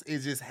OnlyFans. It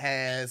just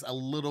has a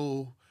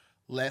little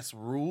less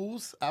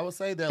rules, I would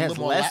say. They're a Has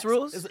little more less lax.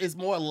 rules? It's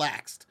more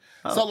laxed.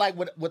 Oh. So like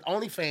with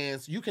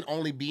OnlyFans, you can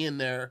only be in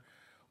there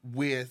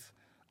with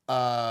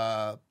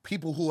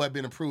people who have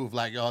been approved.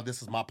 Like, oh,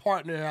 this is my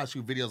partner. I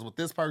shoot videos with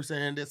this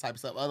person, this type of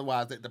stuff.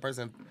 Otherwise, the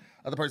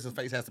other person's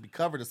face has to be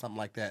covered or something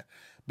like that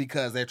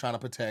because they're trying to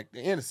protect the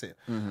innocent.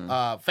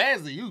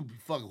 Fancy, you be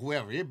fucking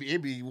whoever. It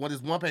be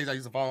one page I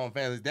used to follow on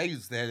Fancy. They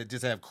used to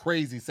just have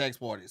crazy sex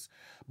parties.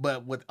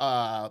 But with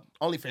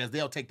OnlyFans,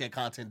 they'll take that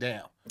content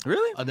down.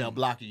 Really? Or they'll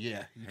block you.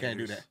 Yeah, you can't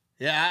do that.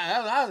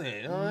 Yeah, I was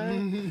there. You know what I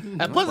mean?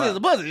 That pussy is a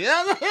pussy. You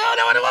know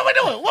what we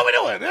doing? What we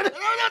doing?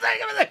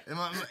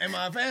 Am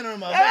I a fan or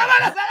am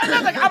I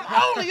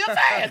I'm only a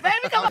fan,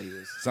 baby. Come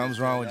on. Something's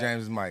wrong with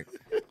James's mic.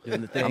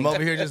 Doing the thing. I'm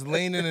over here just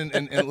leaning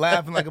and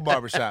laughing like a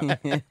barbershop.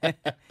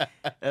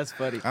 That's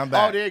funny. I'm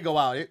back. Oh, there it go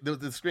out.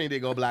 The screen did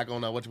go black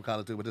on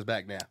whatchamacallit too, but it's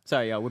back now.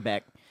 Sorry, y'all. We're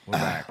back. We're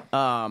back.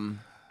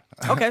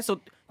 Okay, so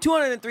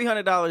 $200 and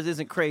 $300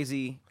 isn't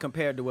crazy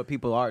compared to what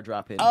people are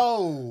dropping.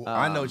 Oh.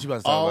 I know what you about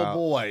to talk about. Oh,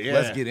 boy. Yeah.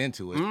 Let's get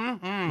into it.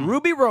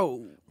 Ruby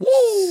Rose.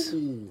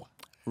 Woo!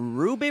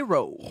 Ruby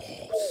Rose.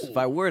 If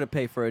I were to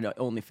pay for an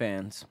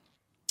OnlyFans,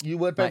 You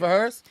would pay for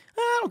hers?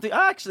 I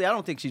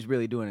don't think she's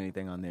really doing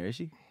anything on there, is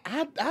she?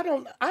 You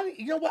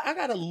know what? I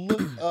gotta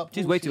look up.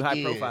 She's who way she too high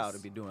is. profile to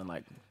be doing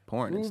like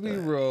porn and Ruby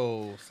stuff.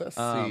 Rose. Let's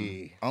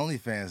see.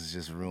 OnlyFans is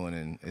just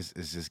ruining.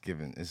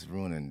 It's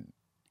ruining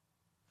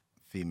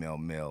female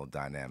male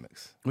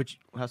dynamics.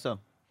 How so?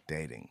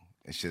 Dating.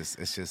 It's just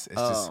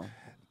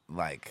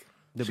like.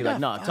 They'll be like,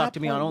 no, talk to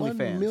me on 5.1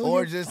 OnlyFans. million?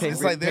 Or just Pay it's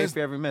for, like pay there's for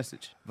every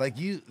message.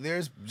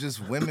 there's just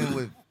women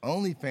with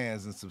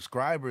OnlyFans and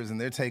subscribers, and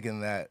they're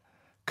taking that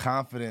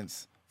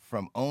confidence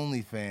from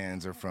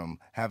OnlyFans or from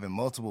having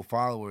multiple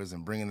followers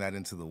and bringing that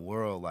into the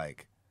world,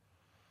 like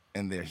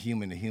in their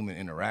human to human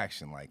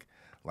interaction, like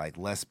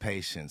less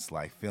patience,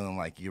 like feeling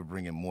like you're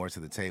bringing more to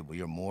the table,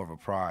 you're more of a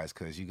prize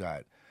because you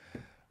got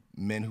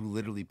men who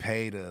literally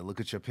pay to look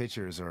at your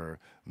pictures, or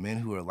men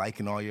who are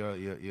liking all your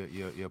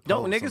posts.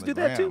 Don't on niggas the do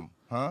that too? gram.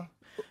 Huh?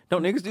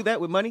 Don't niggas do that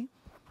with money?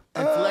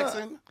 And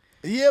flexing.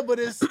 Yeah, but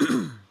it's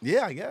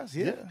yeah, I guess,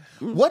 yeah.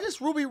 What does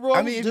Ruby Rose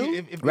I mean, do?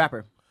 if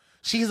Rapper.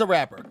 She's a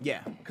rapper.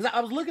 Yeah. Because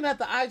I was looking at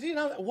the IG and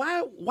I was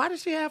like, why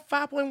does she have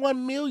 5.1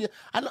 million?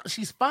 I know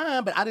she's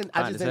fine, but I just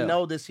as didn't hell.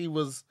 know that she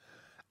was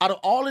out of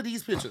all of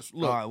these pictures.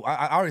 Look.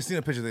 I already seen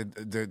a picture that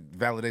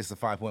validates the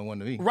 5.1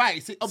 to me.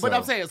 Right. See, but So-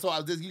 I'm saying,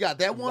 you got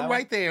that one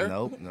right there.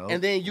 Nope.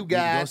 And then you You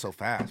got go so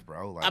fast,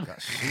 bro. Like,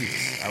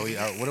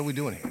 jeez. What are we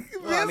doing here?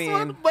 this I mean,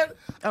 one, but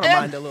I don't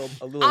mind a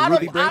little out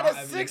Ruby of, break. out of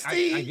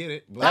 60, I get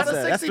it. But out of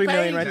that's 60 $3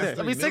 million right pages,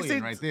 there. I mean, 60.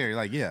 right there. You're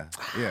like, yeah.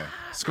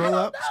 Scroll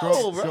up. know,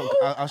 Scroll. bro.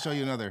 I'll show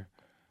you another.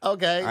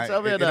 Okay,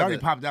 show me It another. already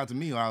popped out to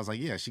me. I was like,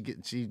 yeah,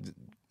 she.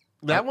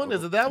 That one?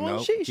 Is it that one? No,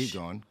 Sheesh. keep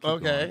going. Keep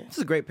Okay. going. This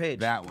is a great page.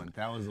 That one.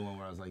 That was the one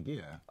where I was like,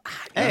 yeah.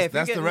 Hey, if That's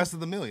you're the getting- rest of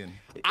the million.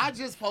 I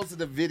just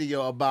posted a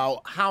video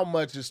about how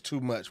much is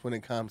too much when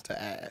it comes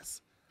to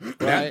ass.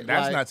 That's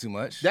Like, not too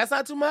much. That's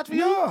not too much for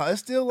you? No,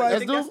 it's still like. I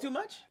think that's too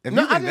much? If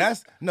No, you I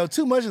think that's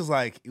too much is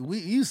like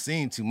you've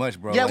seen too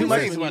much, bro. Yeah, Like, we Too much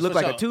seen when too you much look for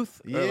like a sure.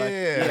 tooth? Yeah, Or like,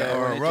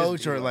 or when a it roach,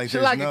 just- or like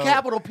Shit there's like no, a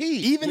capital P.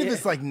 Even if Yeah.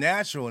 it's like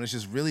natural and it's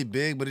just really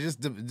big, but it just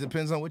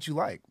depends on what you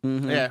like.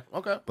 Yeah,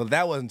 okay. But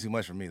that wasn't too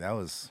much for me. That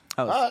was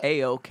I was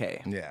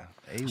A-okay. yeah.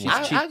 She's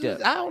I cheeked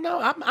up. I don't know.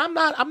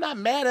 I'm not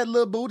mad at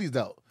little booties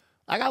though.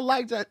 Like I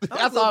like that.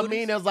 That's little all I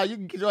mean. It was like you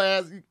can get your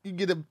ass, you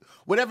get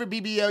whatever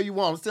BBL you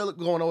want. I'm still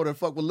going over there and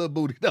fuck with little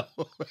booty though.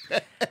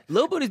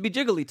 Little booties be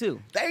jiggly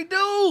too. They do.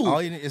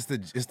 All you need is the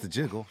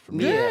jiggle for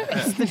me. Yeah.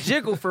 It's the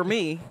jiggle for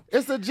me.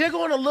 It's a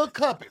jiggle and a little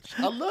cuppage.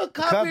 A little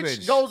cuppage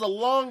Cuppage. goes a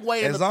long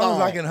way in As the long as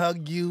thong. I can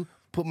hug you,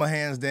 put my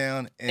hands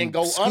down, and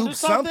go scoop under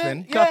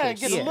something. Yeah, something. and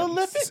get Yeah. a little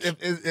lippage.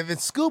 If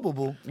it's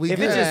scoopable, we If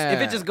good.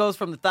 it just goes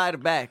from the thigh to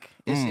back,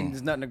 and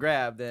there's nothing to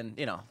grab, then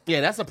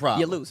Yeah, that's a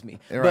problem. you lose me.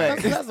 Right.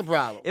 But That's a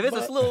problem. if it's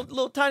But- a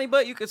little tiny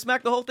butt, you can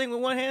smack the whole thing with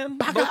one hand,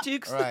 both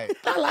cheeks. Right.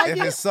 I like if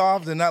it. it's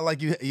soft and not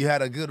like you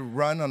had a good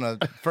run on a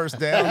first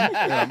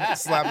down,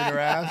 slapping your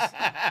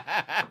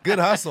ass. Good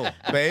hustle,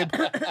 babe.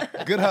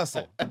 Good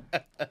hustle.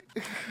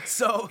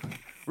 So,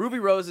 Ruby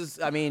Rose is,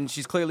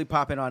 she's clearly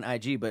popping on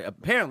IG, but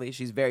apparently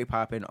she's very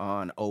popping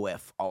on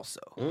OF also.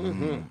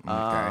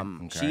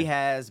 Okay. She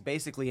has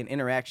basically an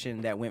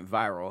interaction that went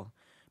viral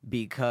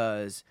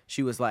because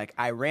she was like,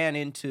 I ran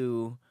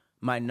into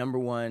my number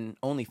one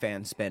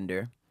OnlyFans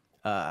spender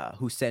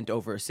who sent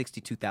over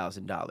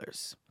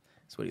 $62,000.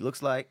 That's what he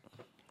looks like.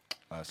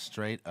 A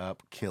straight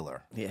up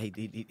killer. Yeah,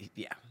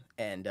 yeah.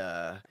 And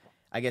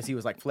I guess he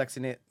was like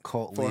flexing it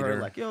Cult for her,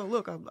 leader. like, yo,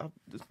 look,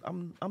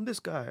 I'm this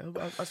guy.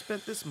 I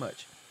spent this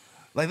much.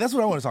 Like that's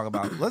what I want to talk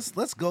about.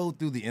 Let's go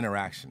through the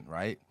interaction,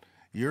 right?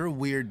 You're a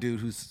weird dude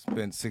who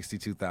spent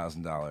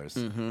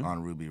 $62,000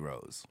 on Ruby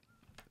Rose.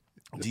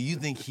 Do you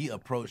think he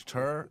approached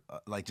her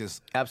like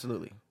just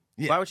Absolutely.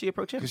 Yeah. Why would she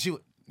approach him? because she?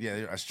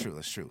 Yeah, that's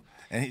true.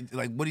 And he,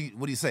 like, what do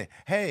you say?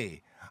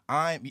 Hey,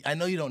 I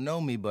know you don't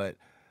know me, but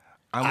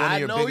I'm one of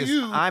your know biggest.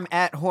 you. I'm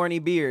at horny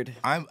beard.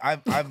 I'm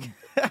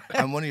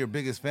one of your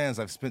biggest fans.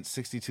 I've spent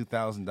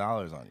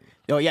 $62,000 on you.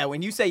 Oh yeah,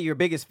 when you say your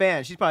biggest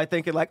fan, she's probably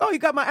thinking like, "Oh, you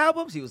got my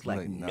albums?" He was like,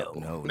 Like,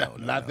 "No,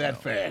 Not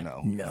that fan.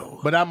 No.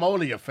 But I'm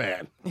only a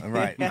fan. All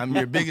right. I'm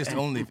your biggest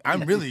only.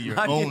 I'm really your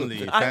only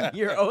fan. I'm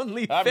your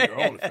only I'm fan." your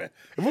only fan.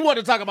 If we want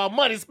to talk about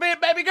money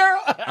spent, baby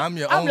girl, I'm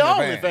your I'm only, your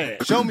only fan.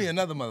 fan. Show me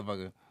another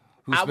motherfucker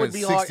who I spent would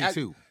be hard.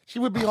 62. She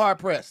would be hard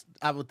pressed,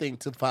 I would think,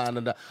 to find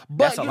another. But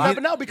That's a you lot.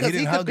 never know because He he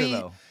didn't could hug her, be.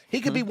 though. He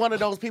could be one of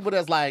those people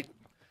that's like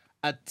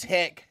a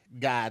tech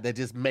guy that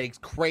just makes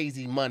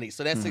crazy money.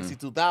 So that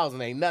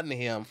 62,000 ain't nothing to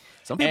him.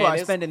 Some people And are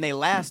it's- spending their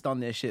last on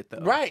this shit though.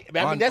 Right. I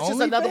mean, On that's just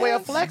another way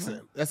of OnlyFans?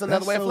 flexing. That's another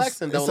That's way of so-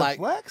 flexing, though. it's a Like,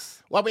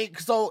 flex? well, I mean,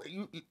 so, all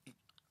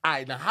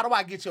right, now how do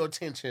I get your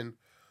attention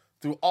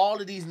through all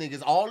of these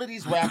niggas, all of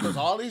these rappers,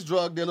 all these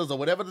drug dealers, or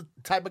whatever the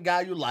type of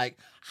guy you like?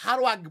 How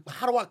do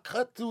I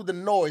cut through the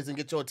noise and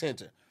get your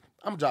attention?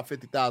 I'm gonna drop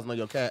 50,000 on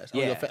your cash,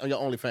 Yeah. on your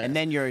OnlyFans, And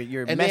then your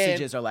And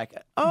messages are like,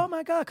 "Oh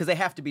my god," because they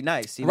have to be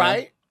nice, you know?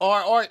 right?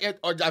 Or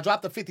I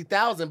dropped the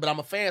 50,000, but I'm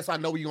a fan, so I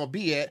know where you're gonna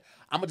be at.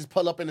 I'm gonna just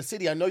pull up in the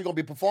city. I know you're gonna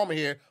be performing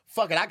here.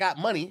 Fuck it, I got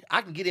money.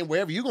 I can get in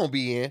wherever you're gonna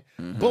be in.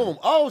 Boom.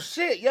 Oh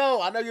shit, yo,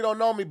 I know you don't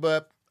know me,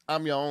 but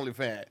I'm your only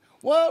fan.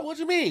 What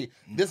you mean?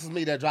 This is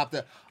me that dropped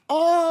the.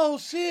 Oh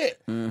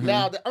shit.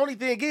 Now the only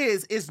thing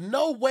is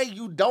no way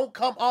you don't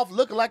come off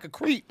looking like a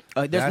creep.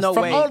 There's That's no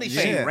from way OnlyFans.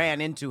 she Yeah.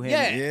 ran into him.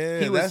 Yeah. Yeah,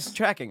 he was that's-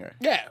 tracking her.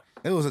 Yeah.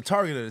 It was a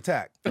targeted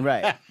attack.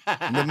 Right.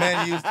 The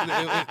man used.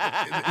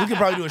 We could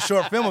probably do a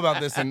short film about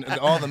this and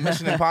all the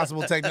Mission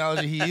Impossible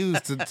technology he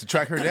used to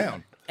track her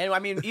down. And I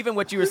mean, even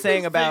what you were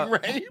saying about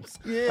rapes.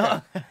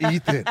 Yeah.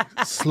 Ethan,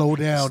 slow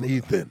down,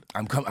 Ethan.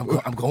 I'm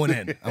going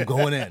in. I'm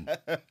going in.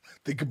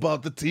 Think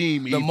about the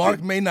team. The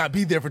mark may not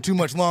be there for too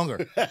much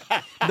longer.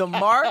 the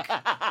mark,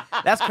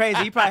 that's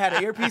crazy. He probably had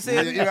an earpiece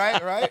in.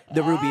 Right.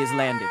 The ruby is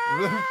landed.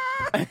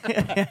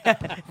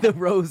 The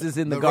rose is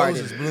in the The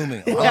garden. rose is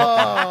blooming.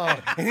 Oh.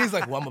 And he's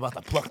like, well, I'm about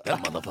to pluck that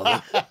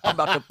motherfucker. I'm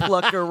about to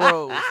pluck a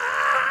rose.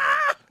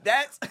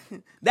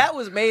 That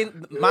was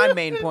my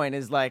main point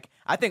is like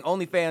I think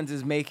OnlyFans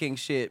is making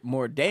shit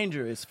more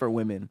dangerous for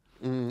women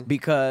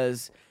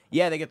because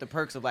yeah, they get the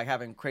perks of like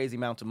having crazy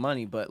amounts of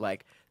money, but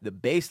like the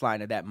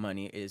baseline of that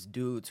money is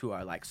dudes who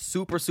are like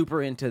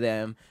super into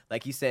them.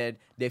 Like he said,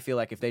 they feel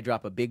like if they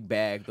drop a big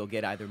bag, they'll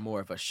get either more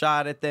of a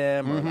shot at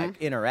them or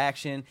like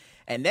interaction.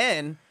 And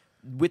then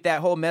with that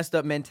whole messed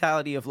up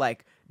mentality of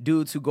like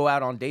dudes who go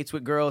out on dates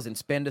with girls and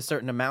spend a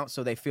certain amount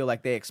so they feel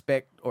like they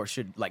expect or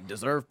should like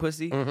deserve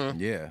pussy.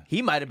 Yeah.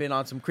 He might have been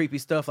on some creepy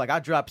stuff. Like I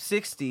dropped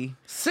 60.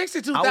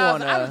 62,000. I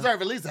wanna- deserve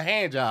at least a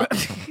hand job.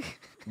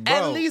 Bro.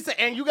 At least,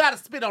 and you got to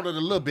spit on it a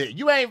little bit.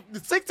 You ain't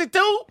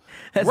 62.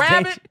 That's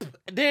Grab dangerous. it,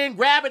 then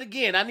grab it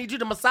again. I need you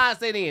to massage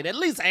that in. At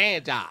least a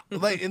hand job.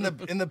 Like in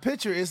the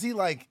picture, she's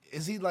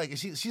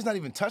not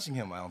even touching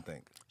him, I don't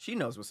think. She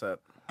knows what's up.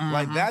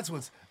 Like that's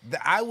what's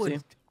I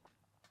would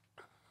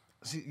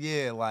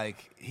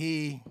like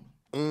he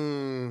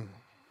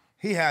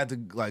had to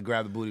like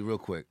grab the booty real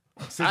quick.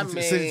 I mean-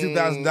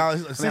 $62,000.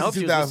 I hope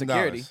she was with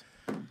security. $62,000.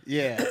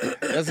 Yeah,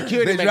 that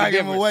security They make a drag him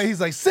difference. away. He's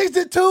like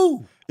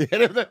 62.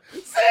 62.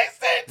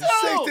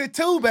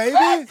 62, baby.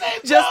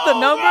 Just the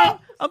number?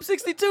 I'm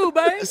 62,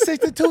 babe.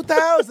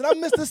 62,000.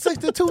 I'm Mr.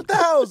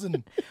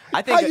 62,000.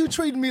 I think How you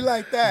treating me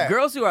like that?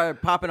 girls who are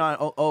popping on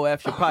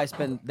OF should probably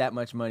spend that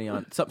much money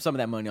on some of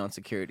that money on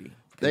security.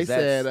 'Cause They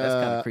said,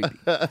 that's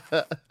kind of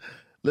creepy.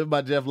 Live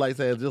by Jeff Light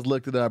says, just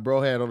looked at bro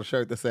had on a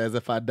shirt that says,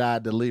 if I die,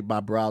 delete my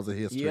browser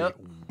history. Yep.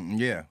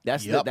 Yeah.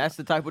 That's Yep. that's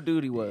the type of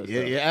dude he was.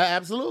 Yeah, though. yeah,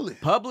 absolutely.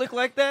 Public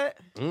like that?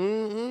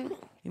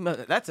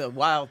 That's a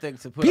wild thing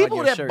to put on People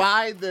your that shirt.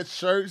 buy the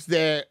shirts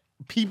that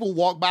people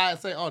walk by and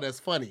say, oh, that's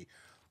funny.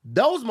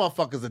 Those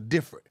motherfuckers are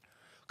different.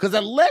 Because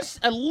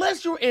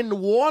unless you're in New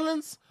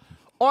Orleans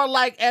or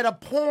like at a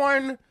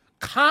porn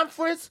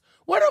conference,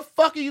 where the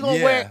fuck are you going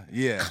to wear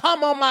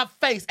come on my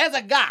face as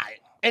a guy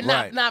and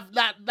Right.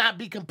 not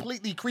be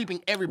completely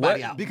creeping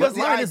everybody What? out? Because What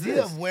the line is idea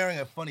this? of wearing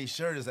a funny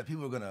shirt is that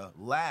people are gonna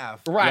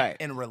laugh Right.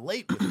 and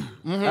relate with you.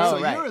 Oh,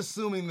 So right. you're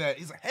assuming that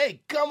he's like,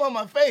 hey, come on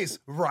my face,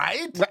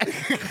 right?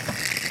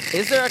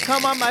 Is there a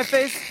come on my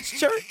face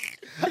shirt?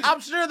 I'm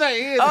sure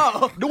there is.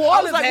 Oh, New I was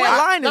Orleans like, has. what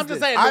line is I'm just this?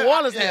 saying, New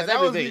Orleans yeah, has that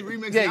everything. was me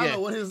remixing. Yeah, I don't yeah.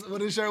 know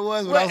what his shirt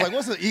was, but I was like,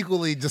 what's an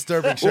equally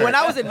disturbing shirt? Well, when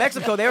I was in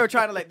Mexico, they were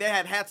trying to they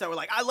had hats that were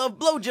like, I love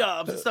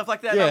blowjobs and stuff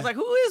like that. And I Yeah. was like,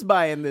 who is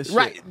buying this shit?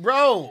 Right,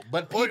 bro.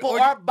 But people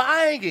are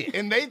buying it.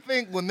 and they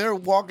think when they're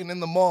walking in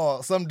the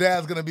mall, some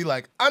dad's gonna be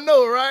like, I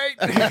know,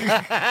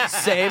 right?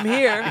 Same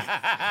here.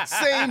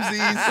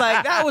 Samesies.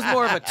 Like that was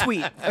more of a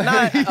tweet,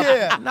 not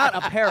Yeah. not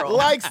apparel.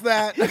 Likes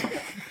that.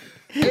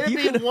 It'd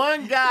be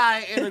one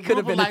guy in a Could've group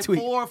of been a like tweet.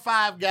 4 or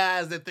 5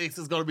 guys that thinks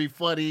it's gonna be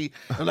funny.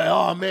 I'm like,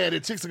 oh man, the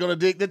chicks are gonna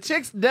dig. The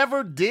chicks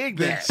never dig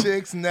The that.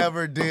 chicks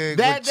never dig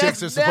what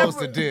chicks are that's supposed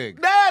to never-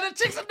 dig. Nah, the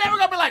chicks are never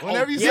gonna be like,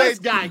 Whenever you this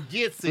say- guy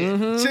gets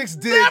it. Chicks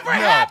dig. Never no.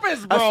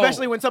 happens, bro.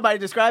 Especially when somebody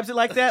describes it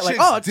like that. Like,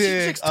 Chicks oh,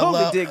 dig chicks a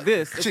totally lot- dig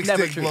this. It's Chicks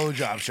never dig true.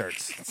 blowjob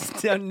shirts.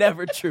 It's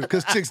never true.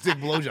 Because chicks dig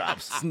blowjobs.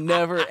 It's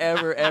never,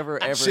 ever,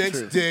 ever, ever Chicks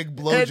true. dig it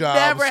blowjobs.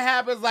 never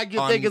happens like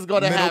you think it's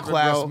gonna happen,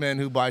 Middle-class bro. men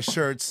who buy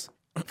shirts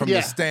from Yeah.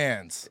 the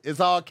stands It's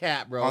all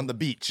cap, bro. on the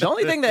beach. The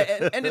only thing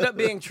that ended up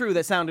being true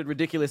that sounded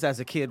ridiculous as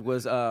a kid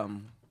was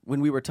when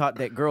we were taught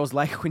that girls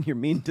like when you're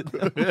mean to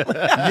them. Yo,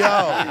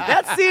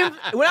 That seemed,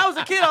 when I was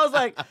a kid, I was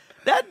like,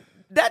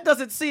 that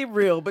doesn't seem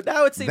real, but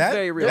now it seems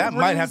very real. that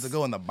might have to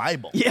go in the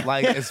Bible. Yeah.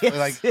 Like, it's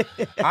like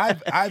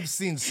I've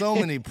seen so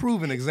many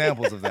proven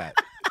examples of that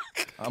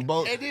on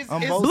both It is-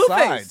 on it's both Blueface.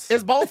 sides.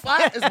 It's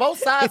both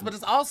sides, but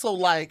it's also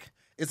like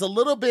it's a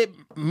little bit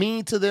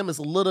mean to them. It's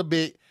a little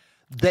bit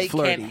they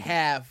Flirty. can't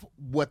have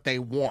what they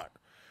want.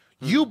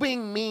 You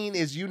being mean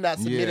is you not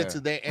submitted Yeah. to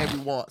their every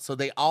want, so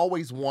they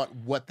always want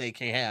what they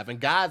can have. And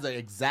guys are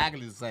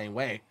exactly the same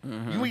way.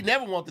 You ain't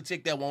never want the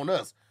chick that want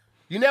us.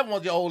 You never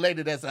want your old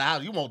lady that's in the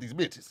house. You want these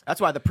bitches.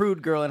 That's why the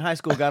prude girl in high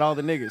school got all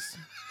the niggas.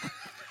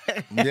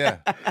 Yeah.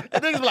 And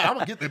niggas be like, I'm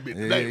gonna get that bitch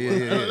today.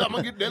 Yeah. I'm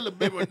gonna get that little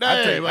bitch I tell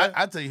today, you, man.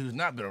 I tell you who's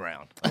not been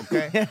around.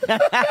 Okay.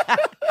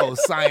 Oh,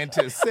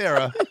 scientist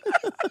Sarah.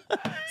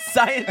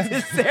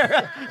 Scientist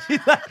Sarah. She's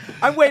like,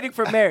 I'm waiting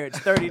for marriage.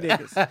 30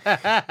 niggas.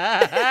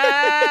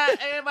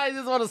 Everybody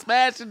just want to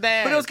smash and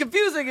dance. But it was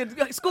confusing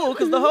in school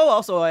because the hoe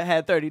also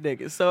had 30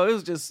 niggas. So it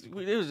was just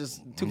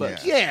too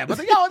much. Yeah, but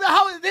the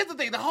hoe, here's the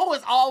thing. The hoe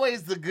is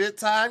always the good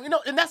time. You know,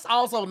 and that's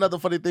also another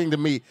funny thing to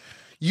me.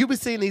 You be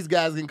seeing these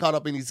guys getting caught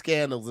up in these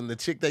scandals and the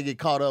chick they get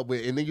caught up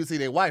with, and then you see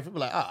their wife, you be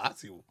like, oh, I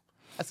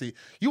see.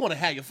 You want to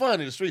have your fun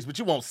in the streets, but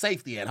you want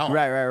safety at home.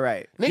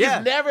 Right.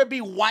 Niggas never be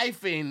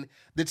wifing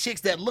the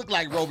chicks that look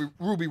like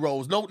Ruby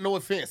Rose. No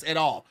offense at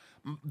all.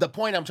 The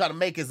point I'm trying to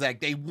make is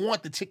that they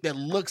want the chick that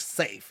looks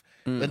safe,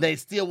 but they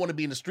still want to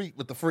be in the street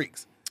with the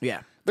freaks.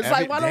 Yeah. But it's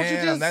like, why don't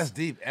you just... That's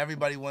deep.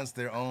 Everybody wants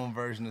their own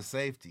version of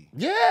safety.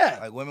 Yeah.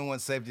 Like women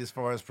want safety as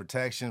far as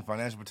protection,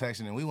 financial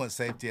protection, and we want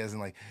safety as in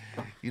like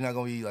you're not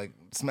gonna be like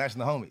smashing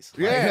the homies.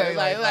 Yeah,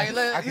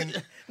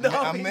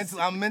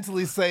 I'm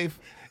mentally safe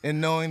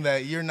in knowing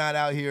that you're not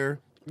out here.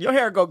 Your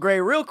hair go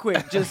gray real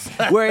quick. Just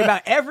worry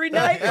about every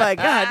night. Like,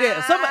 God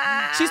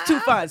damn. She's too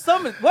fine.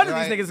 One of these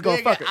Right. niggas is going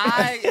to fuck her.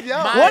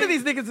 One One of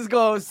these niggas is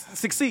going to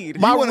succeed.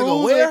 My wanna go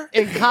rule where?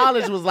 in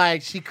college was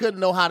like she couldn't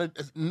know how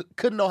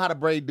to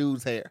braid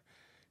dudes' hair.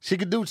 She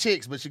could do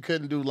chicks, but she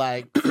couldn't do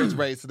like French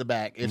braids to the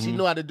back. If she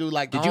knew how to do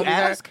like, the Did you homies'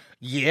 hair, ask?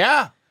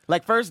 Yeah.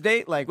 Like, first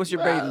date, like, what's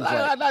your braiding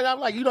like? I'm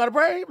like, you know how to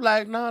braid? I'm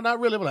like, no, not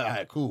really. I'm like, all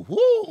right, cool.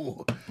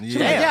 Woo. She like,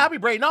 Yeah. yeah, I be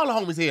braiding all the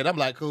homies here. And I'm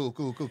like, cool.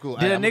 Did All a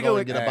right, I'ma nigga go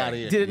with and get up out of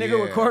here. Did a nigga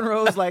with Yeah.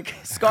 cornrows like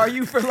scar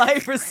you for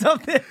life or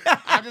something?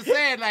 I'm just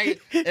saying,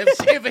 like,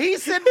 if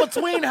he's sitting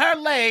between her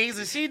legs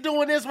and she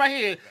doing this right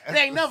here, it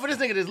ain't nothing for this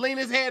nigga to just lean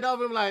his head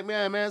over him like,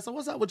 man, so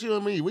what's up with you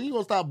and me? When you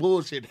gonna stop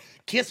bullshit?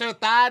 Kiss her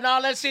thigh and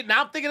all that shit.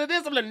 Now I'm thinking of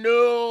this. I'm like,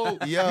 no,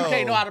 you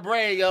can't know how to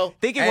braid, yo.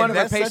 Thinking Hey, one of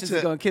her that's patients such is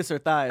a- going to kiss her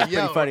thigh is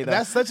pretty funny, though.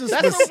 That's such a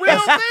That's a real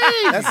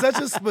thing. That's such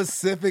a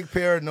specific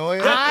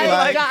paranoia.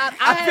 I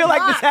I feel like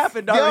this locks.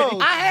 happened already.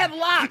 I had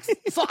locks,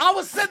 so I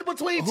was sitting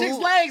between chicks'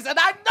 legs, and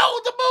I know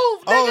the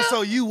move. Oh, Nigga.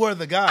 so you were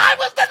the guy. I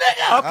was the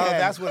nigga. Okay. Oh,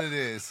 that's what it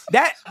is.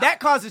 That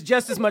causes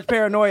just as much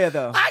paranoia,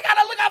 though. I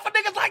gotta look out for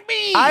niggas like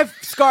me. I've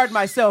scarred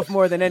myself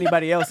more than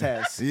anybody else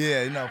has.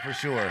 Yeah, no, for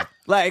sure.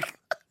 Like,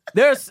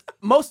 there's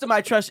most of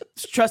my trust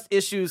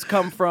issues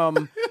come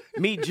from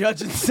me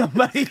judging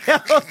somebody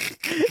else.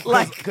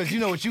 Like, Because you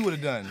know what you would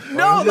have done. or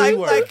no, who you like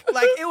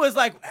were. it was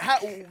like how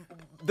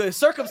the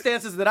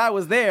circumstances that I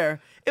was there.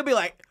 It'd be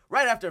like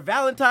right after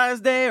Valentine's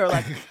Day or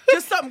like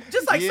just something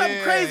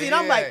Yeah, crazy, and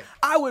I'm yeah. like,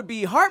 I would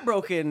be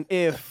heartbroken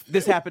if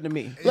this happened to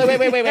me.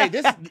 Wait.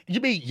 This you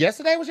mean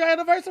yesterday was your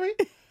anniversary?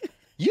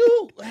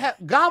 You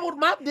gobbled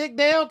my dick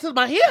down to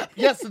my hip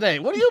yesterday.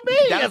 What do you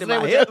mean? Down to yesterday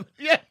my was hip?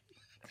 Yeah.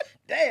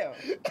 Damn,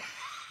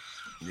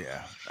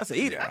 Yeah. that's a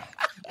eater.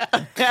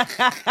 Yeah.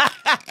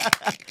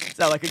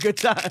 Sound like a good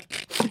time.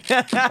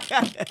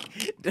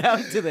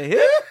 Down to the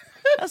hip.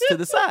 That's to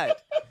the side.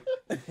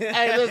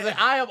 Hey, listen,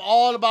 I am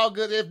all about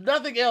good. If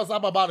nothing else,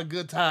 I'm about a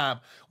good time,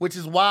 which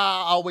is why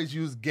I always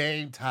use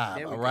Game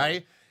Time, all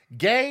right?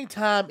 Game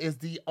Time is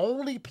the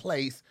only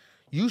place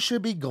you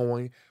should be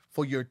going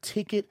for your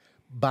ticket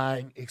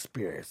buying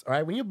experience, all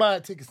right? When you're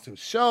buying tickets to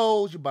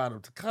shows, you're buying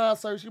them to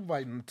concerts, you're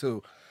buying them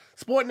to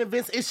sporting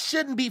events, it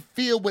shouldn't be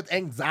filled with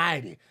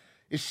anxiety.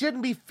 It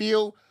shouldn't be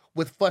filled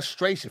with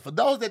frustration. For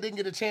those that didn't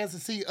get a chance to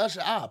see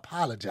Usher, I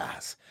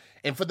apologize.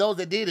 And for those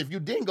that did, if you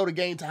didn't go to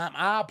Game Time,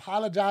 I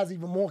apologize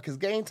even more because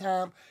Game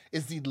Time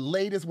is the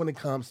latest when it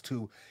comes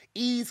to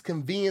ease,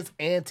 convenience,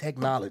 and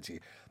technology.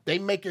 They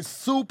make it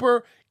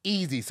super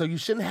easy, so you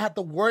shouldn't have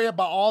to worry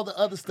about all the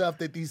other stuff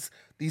that these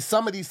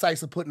some of these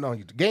sites are putting on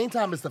you. Game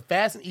Time is the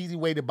fast and easy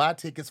way to buy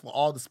tickets for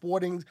all the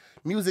sporting,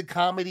 music,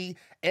 comedy,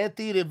 and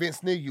theater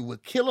events near you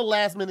with killer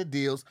last-minute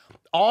deals,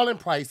 all-in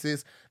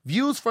prices,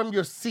 views from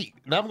your seat.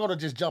 Now, I'm going to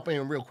just jump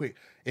in real quick.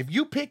 If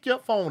you pick your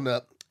phone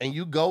up and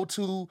you go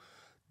to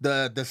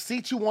the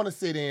seat you want to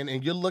sit in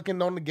and you're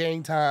looking on the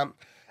Game Time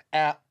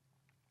app,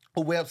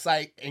 a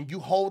website, and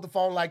you hold the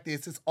phone like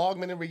this, it's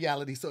augmented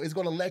reality, so it's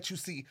going to let you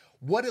see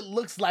what it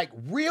looks like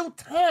real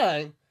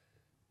time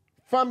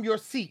from your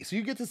seat. So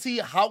you get to see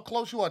how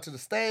close you are to the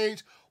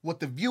stage,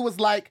 what the view is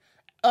like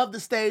of the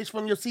stage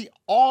from your seat,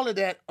 all of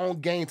that on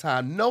Game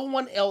Time. No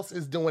one else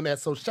is doing that,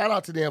 so shout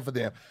out to them for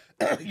them.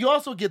 You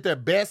also get their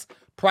best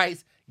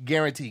price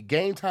guarantee.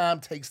 Game Time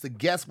takes the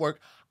guesswork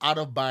out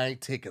of buying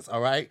tickets,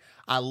 all right?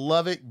 I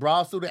love it.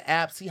 Browse through the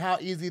app, see how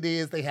easy it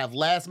is. They have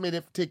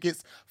last-minute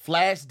tickets,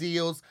 flash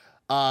deals,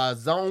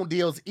 zone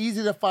deals,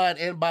 easy to find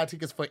and buy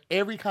tickets for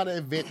every kind of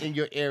event in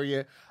your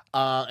area.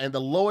 And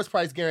the lowest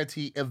price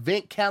guarantee,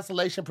 event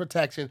cancellation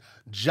protection,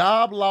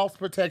 job loss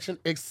protection,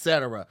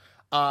 etc.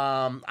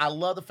 I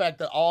love the fact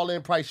that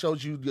all-in price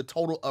shows you your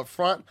total up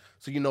front,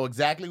 so you know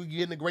exactly when you're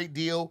getting a great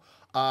deal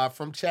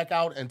from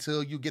checkout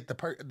until you get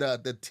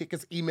the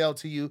tickets emailed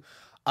to you.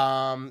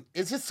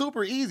 It's just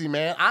super easy,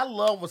 man. I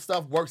love when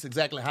stuff works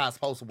exactly how it's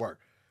supposed to work.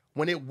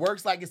 When it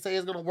works like it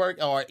says it's going to work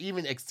or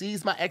even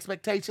exceeds my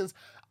expectations,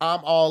 I'm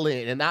all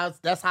in. And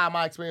that's how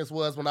my experience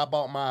was when I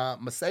bought my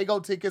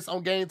Masego tickets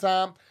on Game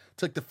Time.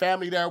 Took the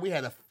family there. We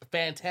had a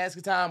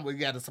fantastic time. We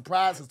got a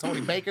surprise because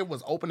Tony Baker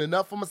was opening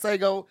up for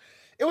Masego.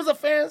 It was a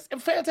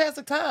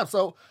fantastic time.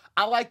 So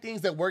I like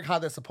things that work how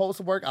they're supposed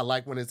to work. I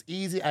like when it's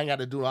easy. I ain't got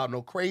to do all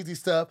no crazy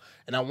stuff.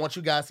 And I want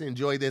you guys to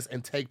enjoy this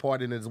and take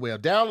part in it as well.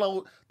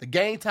 Download the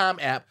Game Time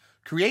app,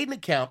 create an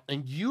account,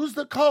 and use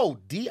the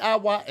code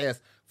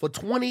DIYS for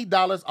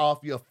 $20 off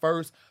your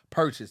first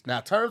purchase.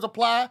 Now, terms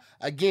apply.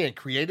 Again,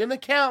 create an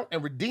account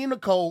and redeem the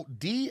code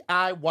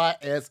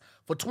DIYS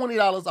for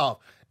 $20 off.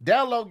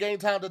 Download Game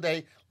Time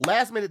today.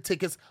 Last minute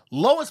tickets,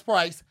 lowest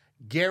price,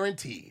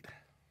 guaranteed.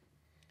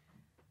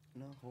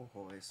 No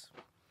boys.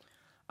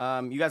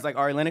 You guys like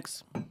Ari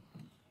Lennox?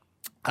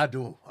 I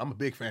do. I'm a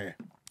big fan.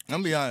 I'm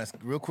gonna be honest.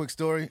 Real quick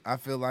story. I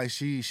feel like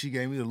she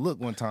gave me the look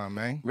one time,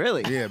 man.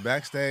 Really? Yeah,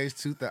 backstage,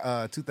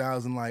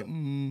 2000, like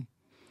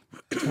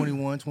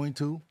 21,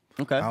 22.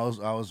 Okay. I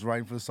was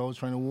writing for the Soul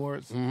Train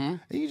Awards. Mm-hmm.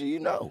 And you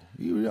know,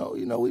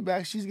 we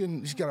back. She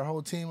got her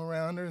whole team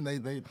around her, and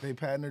they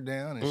patting her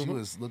down, and she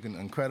was looking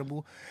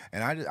incredible.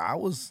 And I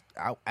was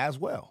as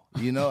well.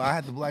 You know, I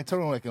had the black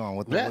turtleneck on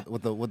with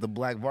the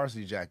black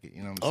varsity jacket.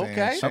 You know what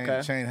I'm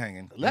saying? Chain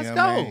hanging. Let's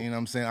go. You know what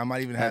I'm saying? I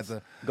might even have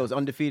to goes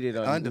undefeated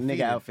on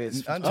nigga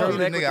outfits.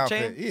 Undefeated nigga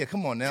outfit. Yeah,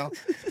 come on now.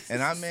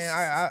 And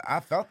I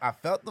felt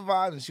the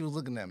vibe, and she was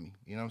looking at me.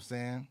 You know what I'm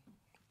saying?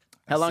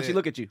 How long she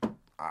look at you?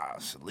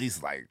 At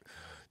least like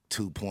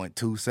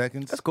 2.2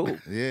 seconds. That's cool.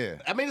 Yeah.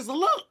 I mean, it's a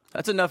look.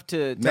 That's enough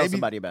to tell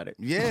somebody about it.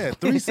 Yeah,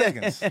 3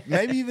 seconds.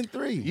 Maybe even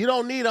 3. You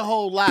don't need a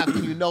whole lot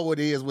when you know what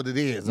it is.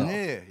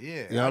 Yeah.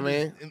 You know what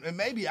I mean? And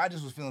maybe I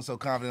just was feeling so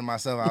confident in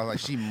myself. I was like,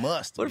 she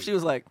must. What if she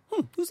was like,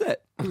 who's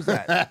that? Who's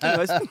that?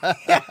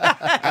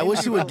 I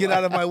wish she would get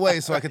out of my way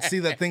so I could see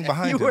that thing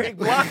behind her. You were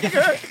blocking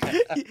her?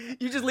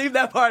 You just leave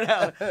that part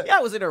out. Yeah, I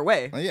was in her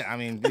way. Yeah, I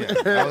mean, yeah.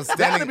 I was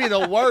standing. That'd be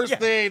the worst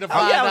thing to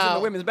find out. I was in the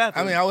women's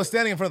bathroom. I mean, I was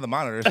standing in front of the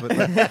monitors, but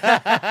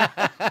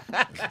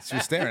she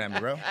was staring at me,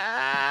 bro.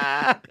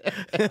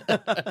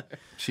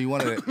 She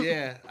wanted it.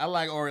 Yeah, I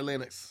like Ari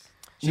Lennox.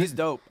 She's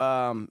dope.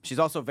 She's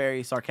also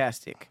very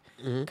sarcastic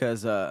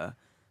because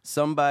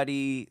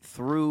somebody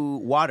threw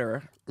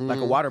water, like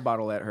a water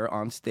bottle at her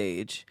on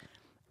stage,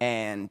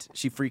 and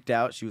she freaked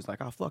out. She was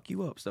like, "I'll fuck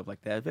you up," stuff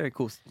like that. Very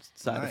cool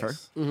side of her.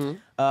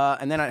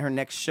 And then at her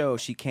next show,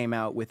 she came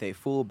out with a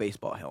full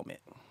baseball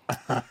helmet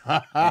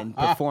and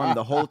performed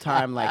the whole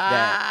time like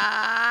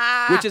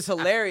that, which is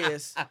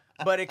hilarious.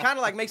 But it kind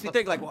of like makes me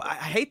think like, well, I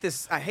hate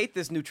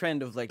this new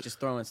trend of like just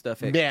throwing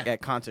stuff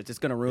at concerts. It's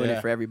gonna ruin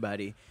it for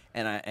everybody,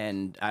 and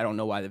I don't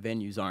know why the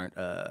venues aren't.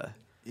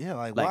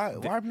 Like why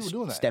are people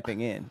doing that?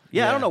 Stepping in.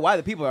 Yeah, I don't know why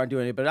the people aren't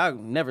doing it, but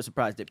I'm never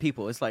surprised at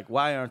people. It's like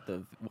why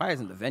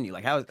isn't the venue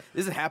like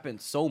this has happened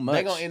so much?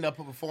 They're gonna end up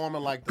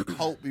performing like the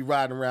Pope be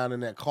riding around in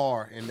that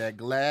car in that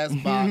glass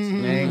box.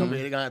 They're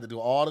gonna have to do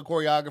all the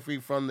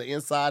choreography from the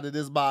inside of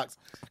this box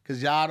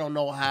because y'all don't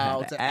know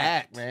how to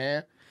act,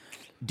 man.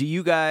 Do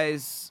you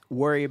guys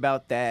worry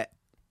about that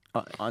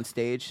on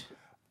stage?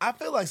 I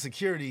feel like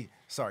security.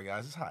 Sorry,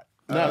 guys, it's hot.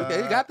 No,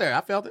 okay, you got there. I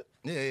felt it.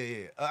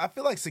 Yeah. I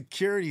feel like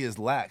security is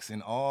lax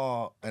in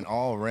all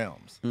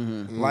realms.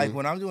 Like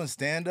when I'm doing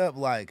stand up,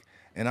 like,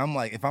 and I'm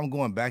like, if I'm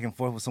going back and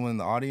forth with someone in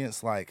the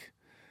audience, like,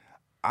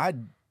 I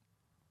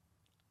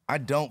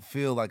don't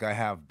feel like I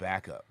have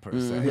backup per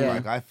se. Yeah.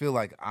 Like I feel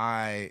like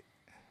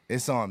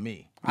it's on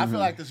me. I feel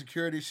like the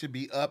security should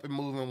be up and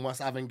moving once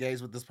I've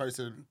engaged with this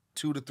person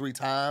 2 to 3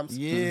 times.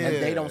 Yeah. And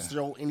they don't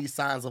show any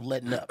signs of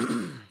letting up.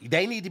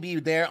 They need to be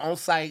there on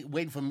site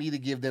waiting for me to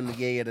give them the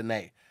yay or the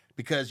nay.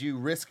 Because you're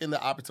risking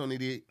the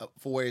opportunity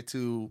for it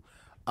to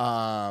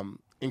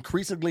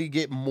increasingly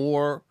get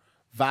more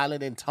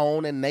violent in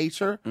tone and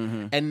nature,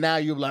 and now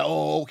you're like,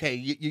 oh, okay,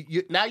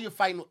 you now you're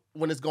fighting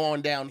when it's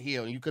going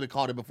downhill, and you could have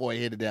caught it before it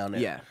hit it down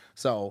there. Yeah.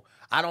 So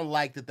I don't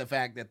like the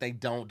fact that they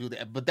don't do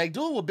that, but they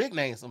do it with big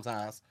names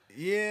sometimes.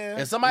 Yeah.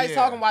 If somebody's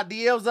talking about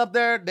DL's up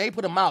there, they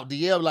put them out.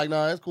 DL like,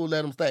 no, it's cool,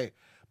 let them stay.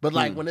 But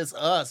like when it's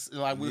us,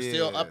 like we're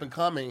still up and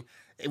coming,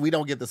 we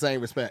don't get the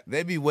same respect.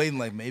 They be waiting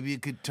like maybe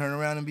it could turn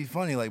around and be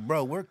funny. Like,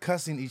 bro, we're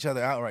cussing each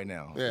other out right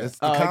now. Yeah. The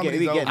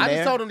comedy's over. I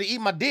just told him to eat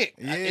my dick.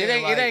 Yeah,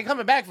 it ain't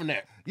coming back from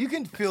there. You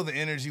can feel the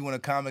energy when a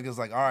comic is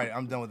like, all right,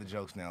 I'm done with the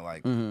jokes now.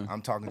 Like,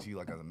 I'm talking to you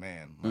like as a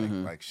man.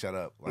 Like shut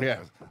up.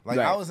 Like,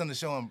 I was in the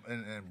show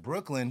in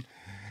Brooklyn,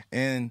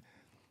 and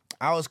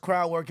I was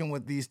crowd working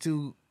with these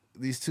two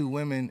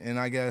women, and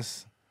I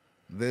guess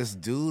this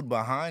dude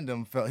behind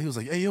them he was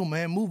like, hey, yo,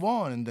 man, move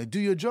on and do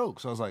your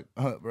jokes. I was like,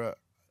 bro,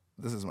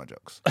 this is my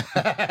jokes.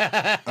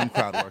 I'm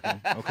crowd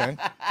working, okay?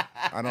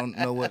 I don't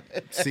know what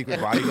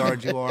secret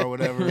bodyguard you are or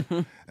whatever.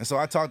 And so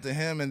I talked to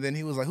him, and then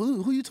he was like,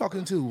 who you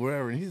talking to,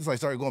 wherever. And he just like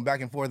started going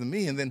back and forth with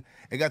me, and then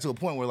it got to a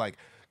point where like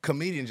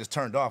comedian just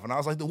turned off, and I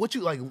was like, what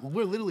you like?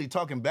 We're literally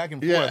talking back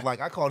and forth. Yeah. Like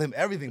I called him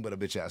everything but a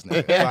bitch ass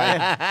nigga.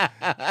 Like,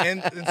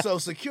 and so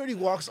security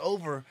walks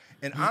over,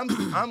 and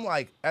I'm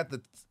like at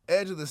the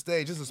edge of the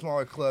stage. It's a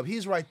smaller club.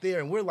 He's right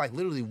there, and we're like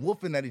literally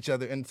whooping at each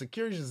other, and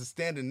security is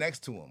standing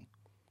next to him.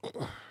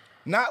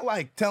 Not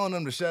like telling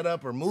him to shut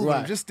up or move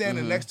him, just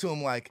standing next to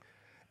him like,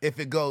 if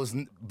it goes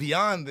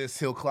beyond this,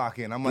 he'll clock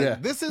in. I'm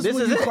like, this is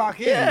when you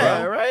clock in,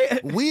 bro.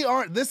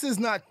 Right? This is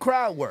not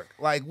crowd work.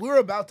 Like, we're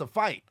about to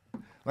fight.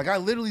 Like, I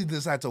literally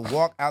just had to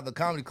walk out the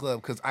comedy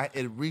club because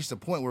it reached a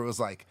point where it was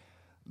like,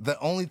 the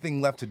only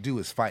thing left to do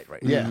is fight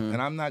right now. And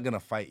I'm not going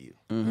to fight you.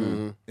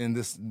 And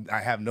this, I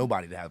have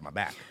nobody that has my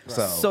back. Right.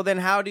 So then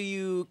how do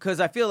you, because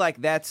I feel like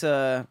it's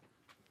an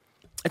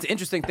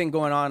interesting thing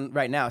going on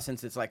right now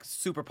since it's like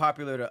super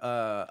popular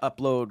to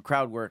upload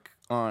crowd work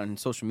on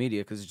social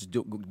media because it's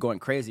just going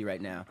crazy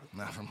right now.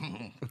 Not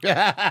from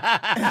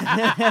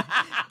I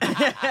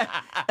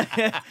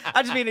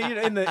just mean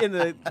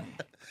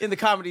in the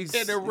comedy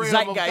In the realm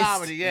zeitgeist. of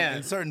comedy, yeah.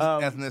 in certain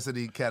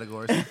ethnicity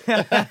categories.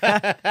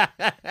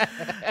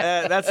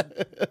 That's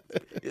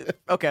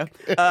okay.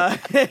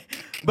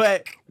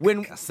 But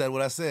when I said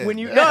what I said. when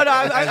you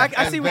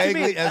I see what you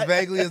mean. As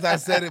vaguely as I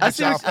said it, I but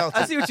see y'all what, felt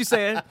I it. see what you're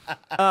saying.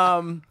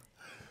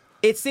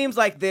 It seems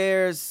like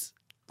there's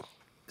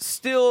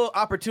still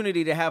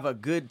opportunity to have a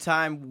good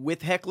time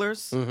with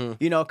hecklers,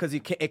 you know, because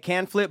it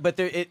can flip. But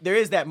there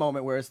is that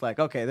moment where it's like,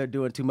 okay, they're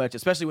doing too much,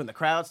 especially when the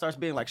crowd starts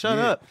being like, shut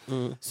up.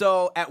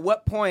 So at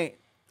what point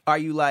are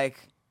you like,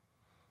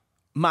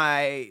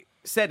 my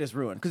set is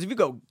ruined? Because if you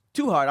go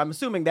too hard, I'm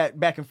assuming that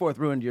back and forth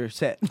ruined your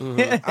set.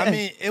 I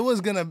mean, it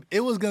was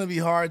gonna be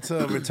hard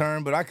to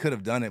return, but I could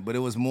have done it. But it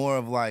was more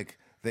of like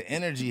the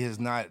energy has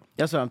not.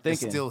 That's what I'm It's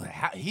thinking. still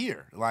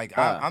here. Like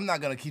I'm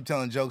not gonna keep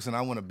telling jokes, and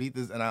I want to beat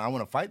this, and I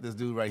want to fight this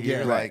dude right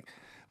here. Like,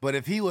 but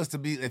if he was to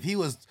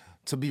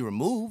be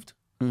removed,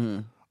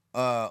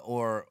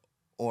 or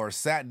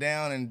sat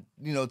down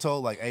and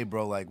told like, hey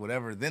bro, like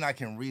whatever, then I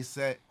can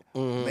reset,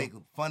 make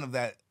fun of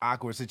that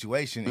awkward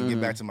situation, and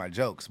get back to my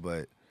jokes.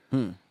 But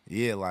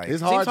yeah, like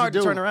It's Seems hard, hard to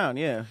to do. turn around,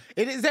 yeah.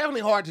 It is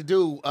definitely hard to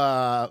do.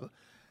 I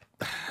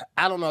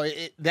don't know.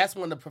 That's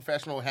when the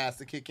professional has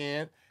to kick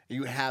in.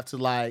 You have to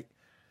like,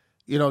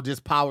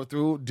 just power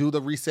through, do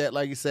the reset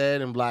like you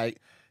said, and like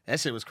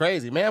that shit was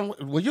crazy, man.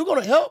 Were you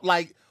gonna help?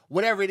 Like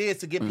whatever it is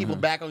to get people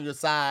back on your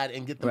side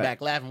and get them back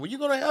laughing. Were you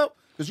gonna help?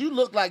 Because you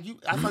look like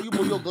I saw you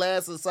move your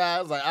glasses aside.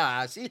 I was like,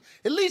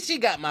 at least she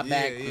got my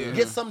back. yeah.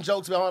 Get some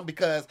jokes on,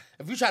 because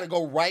if you try to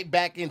go right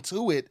back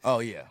into it, oh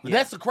yeah.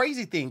 that's the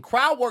crazy thing.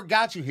 Crowd work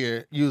got you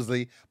here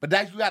usually, but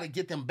you got to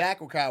get them back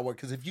with crowd work,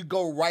 because if you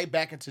go right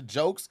back into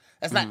jokes,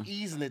 that's not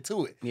easing it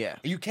to it. Yeah.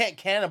 You can't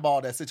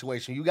cannonball that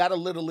situation. You got to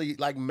literally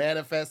like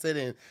manifest it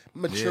and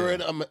mature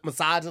it,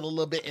 massage it a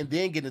little bit, and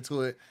then get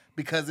into it,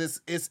 because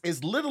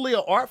it's literally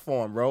an art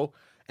form, bro.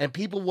 And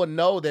people will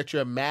know that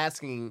you're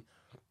masking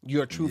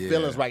your true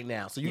feelings right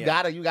now. So you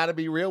gotta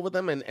be real with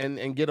them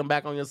and get them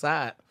back on your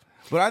side.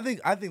 But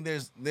I think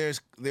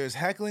there's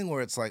heckling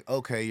where it's like,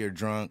 okay, you're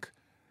drunk,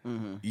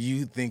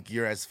 you think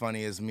you're as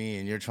funny as me,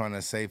 and you're trying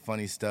to say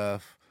funny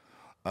stuff,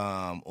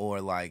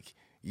 or like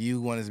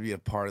you want to be a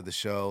part of the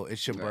show.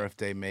 It's your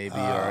birthday maybe,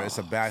 or it's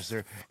a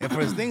bachelor, and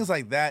for things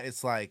like that,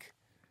 it's like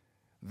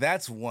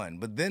that's one.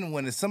 But then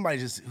when it's somebody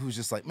who's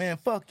just like, man,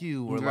 fuck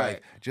you, or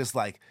like just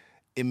like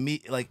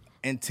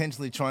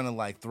intentionally trying to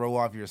like throw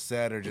off your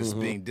set, or just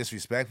being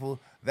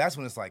disrespectful, that's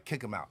when it's like kick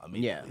them out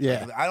immediately.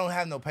 Yeah. Like, I don't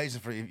have no patience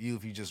for you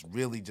if you just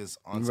really just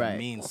on some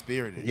mean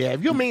spirited. Yeah,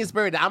 if you're mean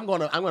spirited, I'm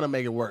gonna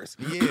make it worse.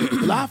 Yeah.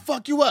 I'll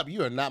fuck you up.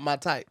 You are not my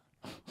type.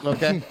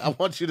 Okay, I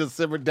want you to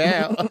simmer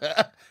down.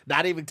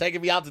 Not even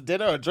taking me out to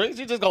dinner or drinks.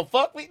 You just gonna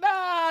fuck me?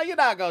 Nah, you're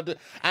not gonna do.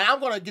 And I'm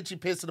gonna get you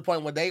pissed to the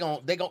point where they gonna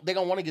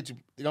want to get you.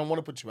 They gonna want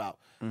to put you out,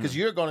 because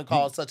you're gonna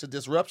cause such a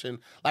disruption.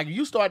 Like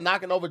you start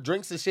knocking over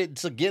drinks and shit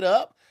to get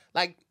up.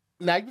 Like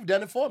Now you've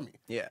done it for me.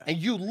 Yeah. And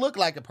you look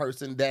like a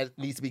person that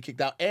needs to be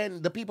kicked out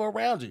and the people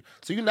around you.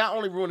 So you not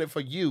only ruin it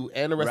for you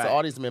and the rest of the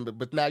audience members,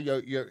 but now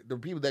the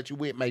people that you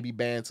with may be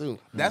banned too.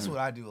 That's what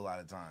I do a lot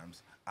of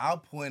times. I'll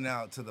point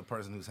out to the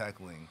person who's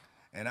heckling,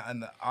 and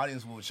the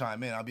audience will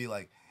chime in. I'll be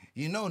like,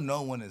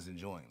 no one is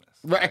enjoying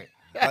this. Right.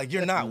 Like,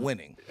 you're not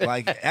winning.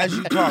 Like, as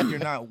you talk, you're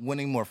not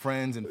winning more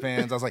friends and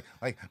fans. I was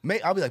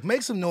I'll be like,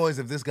 make some noise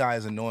if this guy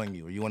is annoying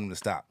you or you want him to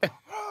stop.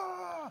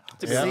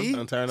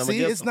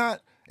 See, it's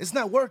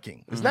not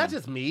working. It's not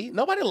just me.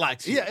 Nobody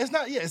likes you. Yeah,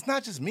 it's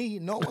not just me.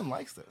 No one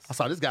likes this. I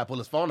saw this guy pull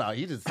his phone out.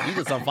 He just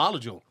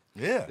unfollowed you.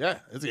 Yeah.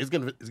 It's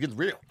getting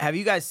real. Have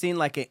you guys seen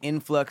like an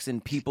influx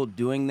in people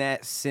doing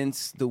that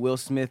since the Will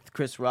Smith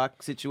Chris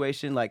Rock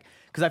situation? Like,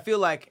 because I feel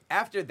like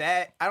after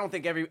that, I don't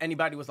think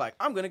anybody was like,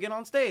 I'm gonna get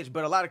on stage,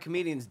 but a lot of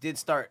comedians did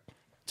start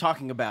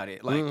talking about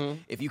it. Like,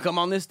 if you come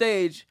on this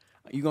stage,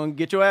 you're gonna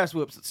get your ass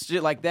whooped,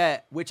 shit like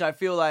that. Which I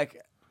feel like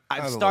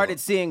I've started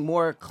seeing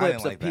more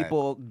clips of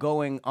people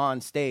going on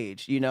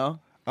stage.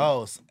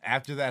 Oh, so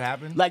after that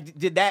happened? Like,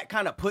 did that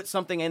kind of put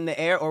something in the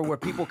air, or were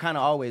people kind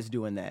of always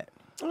doing that?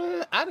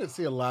 I didn't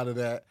see a lot of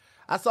that.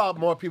 I saw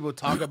more people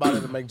talk about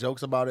it and make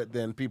jokes about it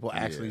than people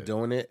actually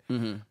doing it.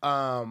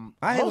 I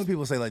hate when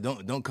people say like,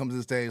 "Don't come to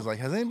the stage." Like,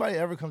 has anybody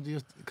ever come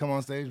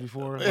on stage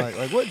before?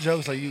 Like what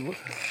jokes are you?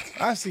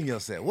 I've seen your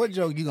set. What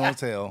joke you gonna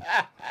tell?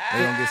 They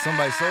gonna get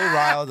somebody so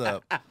riled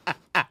up.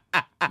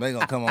 They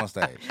gonna come on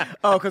stage.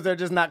 Oh, because they're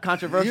just not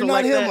controversial. You're not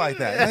like him that? like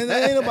that.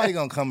 Ain't nobody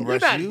gonna come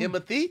rush You're not you.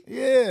 Timothy.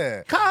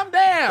 Yeah. Calm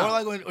down. Or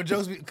like when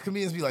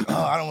comedians be like, "Oh,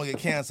 I don't want to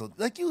get canceled."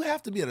 Like, you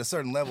have to be at a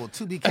certain level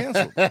to be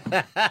canceled.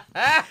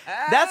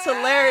 That's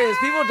hilarious.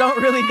 People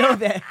don't really know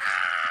that.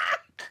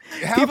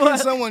 How can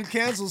someone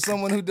cancel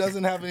someone who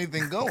doesn't have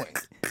anything going?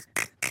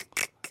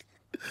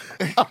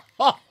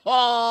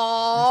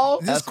 Oh,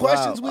 Just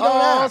questions we don't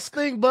ask.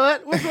 Stink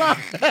butt. What's wrong?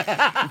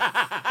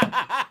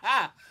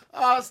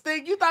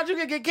 Stink, you thought you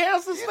could get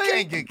canceled, You Stink?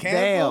 can't get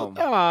canceled.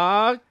 Damn.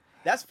 Aw.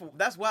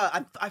 That's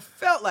wild. I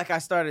felt like I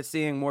started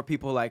seeing more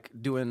people like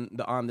doing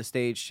the on the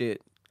stage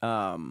shit.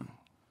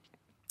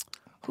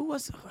 Who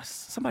was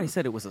somebody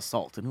said it was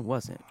assault and who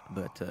wasn't?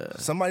 But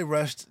Somebody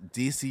rushed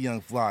DC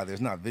Young Fly. There's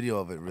not video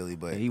of it really,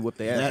 but he whooped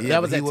their ass.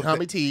 That was but he at whooped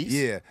Tommy the- T's.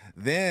 Yeah.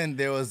 Then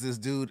there was this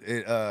dude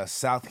at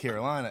South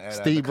Carolina. At,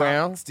 Steve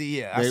Brown.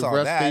 Yeah, I They saw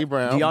rushed that. Steve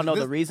Brown. Do y'all know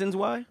This- the reasons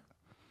why?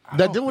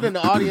 The dude in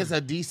the audience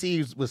at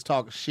DC was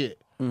talking shit.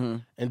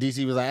 And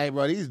DC was like, "Hey,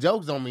 bro, these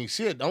jokes don't mean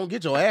shit. Don't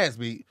get your ass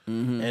beat."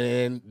 And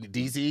then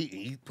DC,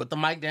 he put the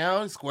mic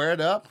down,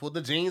 squared up, put the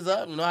jeans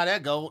up. You know how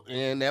that go.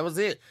 And that was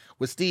it.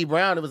 With Steve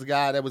Brown, it was a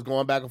guy that was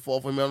going back and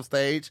forth with me on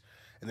stage.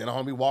 And then the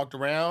homie walked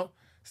around.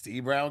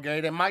 Steve Brown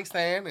gave that mic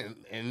stand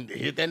and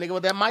hit that nigga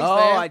with that mic stand.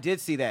 Oh, I did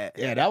see that.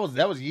 Yeah, that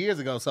was years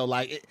ago. So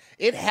like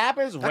it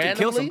happens I randomly. could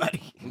kill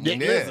somebody.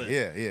 Listen,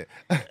 Yeah.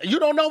 you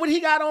don't know what he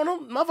got on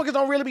him. Motherfuckers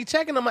don't really be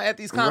checking him at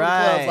these comedy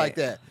Right. clubs like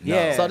that.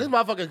 Yeah. So this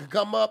motherfucker could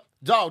come up,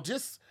 dog.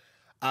 Just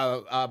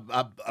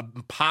a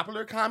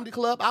popular comedy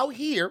club out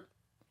here.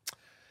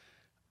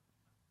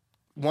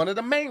 One of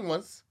the main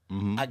ones.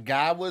 A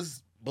guy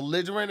was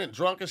belligerent and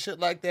drunk and shit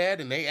like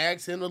that, and they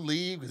asked him to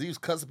leave because he was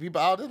cussing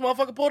people out. This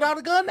motherfucker pulled out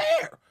a gun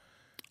there.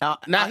 Now,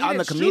 he on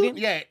the didn't shoot. comedian?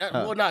 Yeah.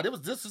 Well, no,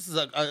 this is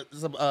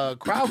a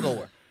crowd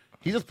goer.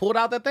 He just pulled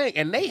out that thing,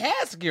 and they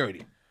had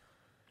security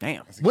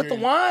Damn. with the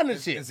wine and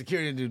shit. And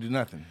security didn't do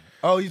nothing.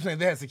 Oh, you saying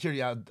they had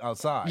security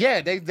outside?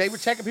 Yeah, they were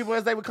checking people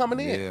as they were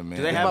coming in. Yeah, man.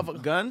 Do they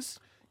have guns?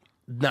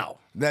 No.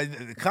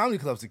 The comedy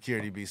club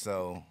security be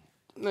so.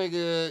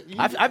 Nigga.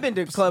 I've been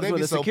to clubs They where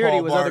be the so security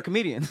Paul was Blart. other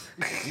comedians.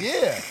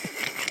 Yeah.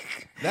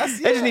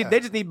 They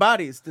just need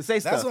bodies to say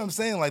stuff. That's what I'm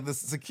saying. Like, the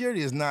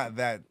security is not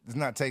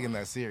taking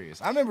that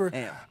serious. I remember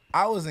Damn.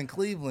 I was in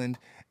Cleveland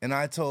and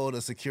I told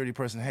a security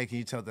person, "Hey, can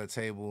you tilt that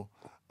table?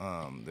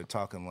 They're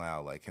talking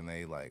loud. Like, can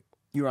they like?"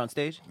 You were on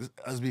stage? It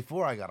was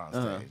before I got on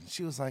stage.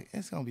 She was like,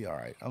 "It's gonna be all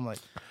right." I'm like,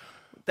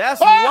 That's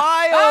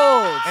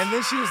wild. and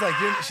then she was like,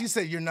 she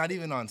said, "You're not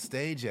even on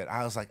stage yet."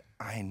 I was like,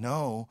 "I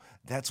know.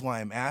 That's why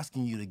I'm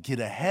asking you to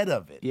get ahead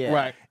of it." Yeah.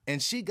 Right. And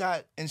she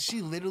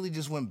literally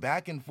just went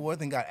back and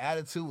forth and got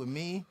attitude with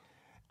me.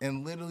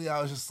 And literally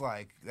I was just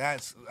like,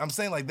 I'm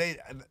saying like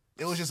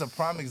it was just a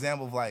prime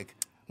example of like,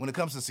 when it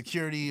comes to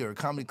security or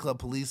comedy club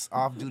police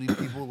off-duty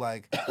people,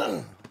 like,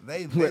 Were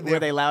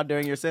they loud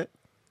during your set?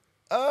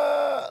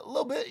 a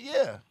little bit,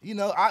 yeah. You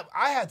know,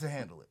 I had to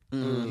handle it.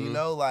 You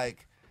know,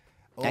 like,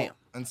 Damn.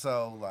 And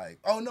so like,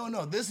 oh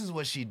no, this is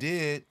what she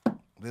did.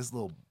 This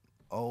little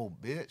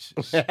old bitch.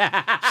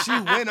 She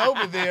went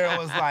over there and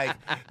was like,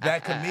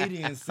 that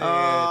comedian said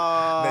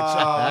that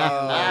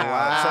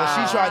y'all.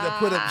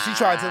 So she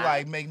tried to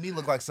like make me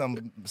look like some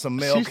male.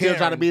 She still Karen.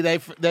 trying to be their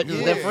friend.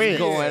 What's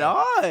going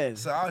on?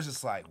 So I was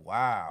just like,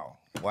 wow.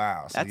 So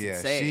That's yeah,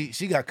 insane.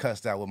 she got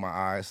cussed out with my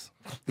eyes.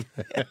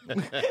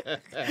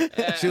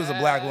 She was a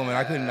black woman.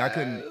 I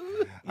couldn't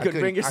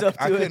bring yourself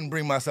to I it? couldn't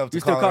bring myself to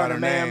You still call her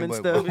calling out her her ma'am name,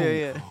 and but stuff?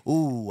 Yeah.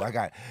 Ooh, I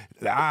got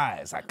the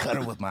eyes. I cut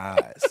her with my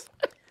eyes.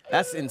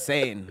 That's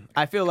insane.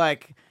 I feel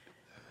like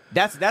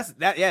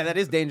that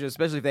is dangerous,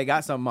 especially if they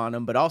got something on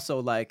them. But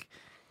also, like,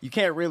 you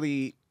can't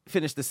really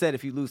finish the set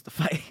if you lose the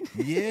fight.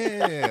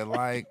 Yeah,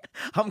 like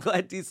I'm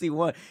glad DC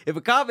won. If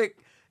a comic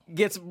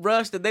gets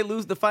rushed and they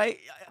lose the fight,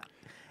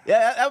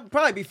 yeah, that would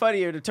probably be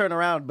funnier to turn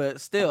around.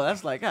 But still,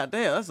 that's like, God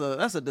damn,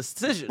 that's a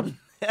decision.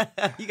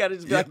 You got to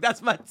just be like,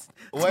 that's my time.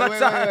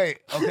 wait.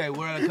 Okay,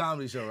 we're at a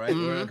comedy show, right?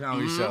 We're at a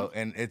comedy show,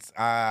 and it's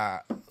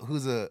a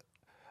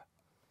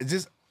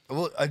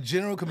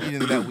general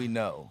comedian that we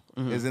know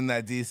is in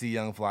that DC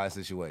Young Fly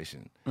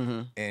situation,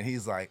 and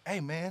he's like, "Hey,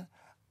 man,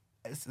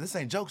 this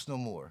ain't jokes no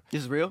more.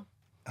 This is real?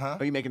 Huh?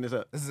 Or are you making this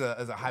up? This is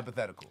a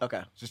hypothetical.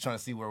 Okay. Just trying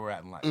to see where we're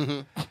at in life.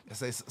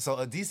 So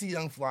a DC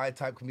Young Fly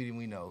type comedian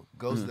we know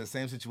goes to the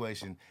same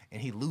situation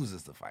and he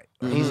loses the fight.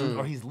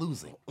 Or he's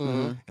losing.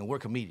 And we're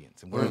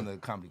comedians and we're in the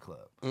comedy club.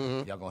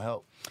 Y'all gonna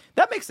help?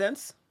 That makes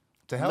sense.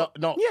 To help?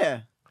 No.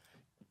 Yeah.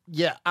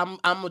 Yeah, I'm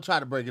gonna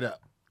try to break it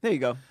up. There you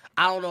go.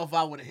 I don't know if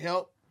I would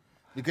help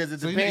because it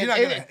So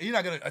depends. you're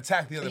not gonna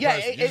attack the other Yeah,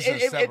 person. You're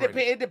just gonna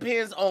separate it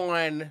depends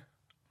on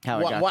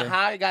How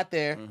I got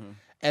there.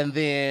 And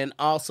then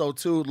also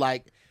too,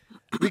 like,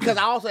 because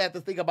I also have to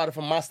think about it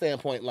from my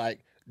standpoint, like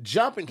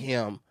jumping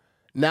him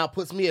now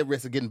puts me at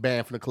risk of getting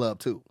banned from the club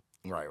too.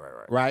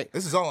 Right?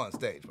 This is all on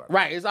stage, by the way.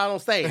 Right, it's all on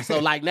stage. So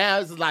like now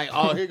it's like,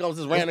 oh, here goes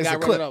this random guy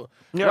running over.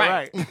 Yeah,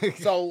 right.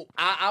 So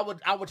I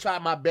would try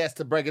my best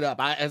to break it up.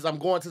 As I'm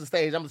going to the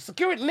stage, I'm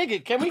security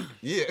nigga, can we?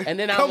 Yeah. And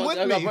then Come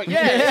with me.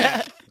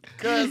 Yeah.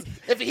 Because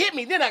if he hit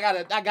me, then I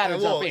gotta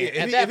jump in.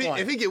 At that point.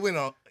 If he get one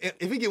off,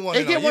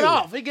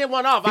 He get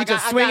one off. He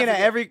just swinging at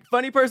every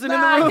funny person in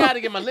the room. I gotta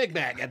get my lick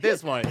back at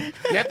this point. Now,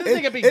 if this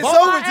nigga be it's both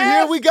over my to here.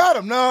 ass, We got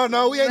him.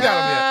 No, we ain't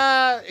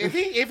got him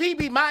yet. If he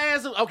beat my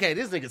ass, okay,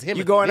 this nigga's him.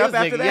 You going this up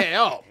after nigga,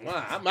 that?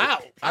 Yeah, I'm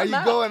out. Are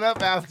you going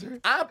up after?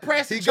 I'm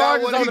pressing He got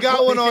charges one. on He the got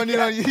club. one on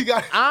you. You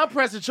got. I'm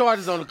pressing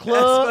charges on the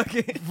club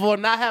fucking- for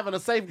not having a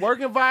safe work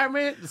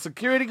environment. The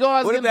security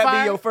guards What if getting that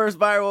fired. be your first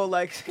viral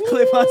like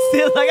clip on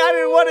stage? Like I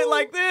didn't want it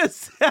like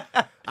this.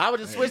 I would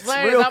just switch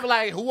lanes. real- I'm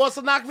like, who wants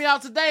to knock me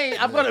out today?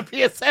 I'm gonna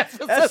be in San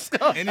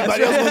Francisco.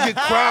 Anybody else want to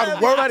get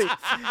crowd work? Funny.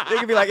 They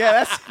could be like,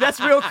 yeah, that's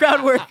real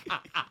crowd work.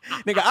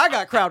 Nigga, I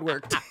got crowd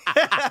worked.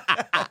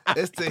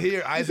 It's to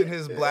hear Ice in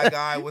his black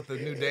eye with the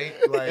new date.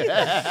 Like,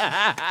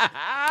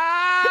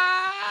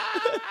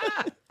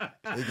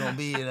 we're gonna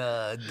be in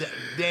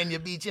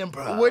Dania Beach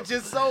Improv. Which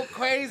is so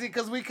crazy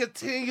because we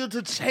continue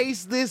to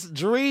chase this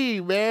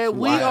dream, man.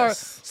 We Yes. are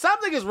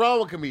something is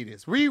wrong with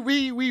comedians. We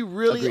really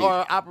Agreed.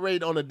 are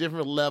operating on a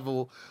different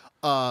level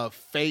of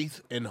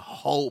faith and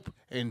hope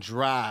and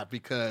drive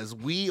because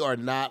we are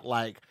not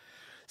like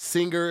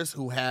singers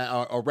who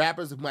have or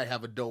rappers who might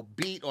have a dope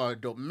beat or a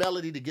dope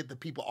melody to get the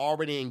people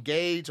already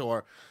engaged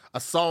or a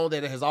song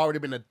that has already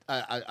been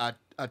a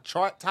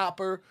chart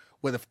topper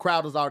where the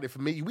crowd is already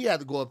familiar. We have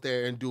to go up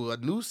there and do a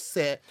new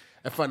set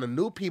in front of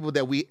new people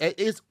that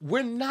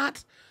we're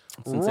not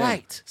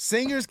right.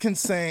 Singers can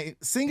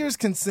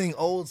sing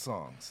old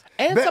songs.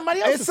 And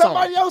somebody else's It's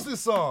somebody else's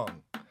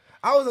song.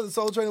 I was at the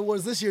Soul Train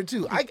Awards this year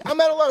too.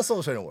 I'm at a lot of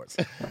Soul Train Awards,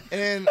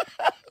 and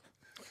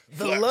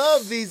the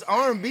love these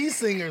R&B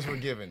singers were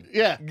getting,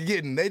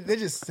 they're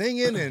just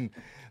singing, and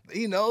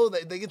you know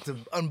they get to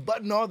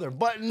unbutton all their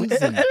buttons.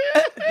 And,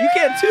 You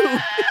can too.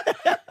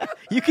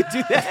 You can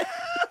do that.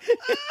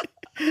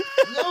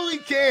 no, we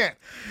can't.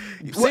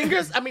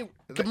 Singers,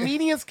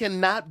 comedians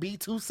cannot be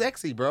too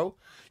sexy, bro.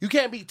 You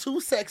can't be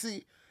too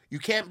sexy. You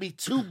can't be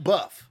too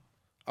buff.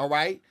 All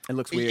right? It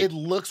looks weird. It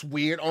looks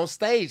weird on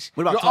stage.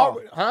 What about tall?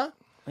 Huh?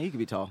 You can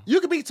be tall.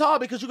 You can be tall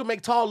because you can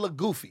make tall look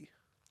goofy.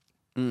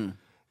 You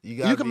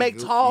can make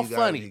tall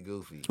funny. Be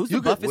goofy. Who's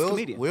the buffest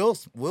comedian?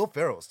 Will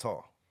Ferrell's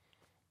tall.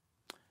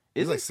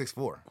 Is He's he? like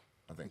 6'4",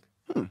 I think.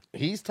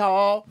 He's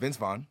tall. Vince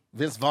Vaughn.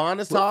 Vince Vaughn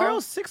is Will tall.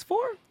 Ferrell's 6'4"?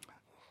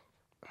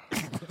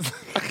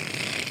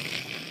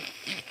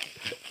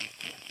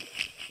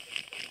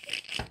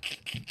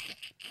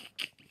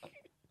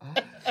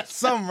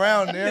 Something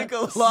around there.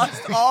 Nigga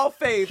lost all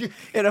faith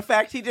in a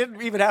fact he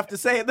didn't even have to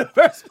say in the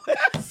first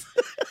place.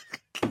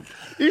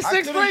 He's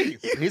I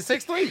 6'3". He's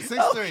 6'3".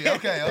 6'3".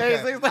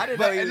 Okay. He's 6'3".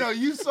 But no,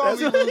 you saw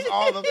me lose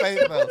all the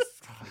faith though.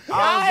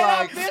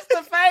 I missed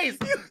the face.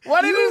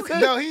 What did he say?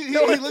 No, he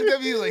looked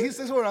at me like he's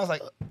 6'4", and I was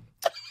like,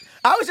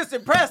 I was just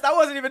impressed. I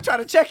wasn't even trying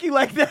to check you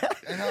like that.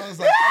 and I was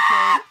like,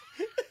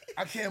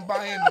 I can't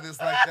buy into this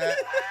like that.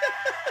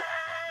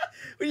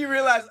 When you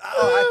realize,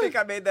 I think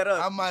I made that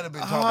up. I might have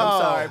been talking.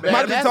 I'm sorry, man. Might have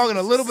been That's- talking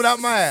a little bit out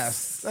my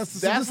ass. That's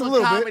That's just a what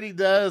little comedy bit.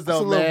 does, though,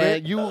 Just a little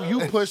man. bit. You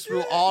push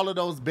through all of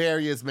those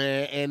barriers,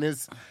 man, and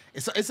it's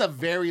a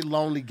very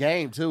lonely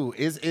game too.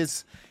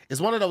 It's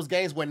one of those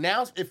games where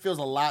now it feels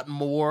a lot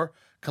more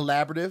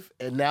collaborative,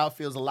 and now it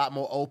feels a lot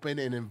more open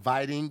and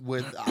inviting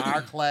with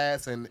our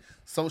class and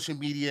social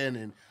media,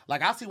 and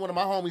like I see one of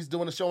my homies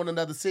doing a show in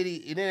another city.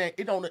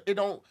 It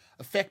don't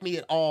affect me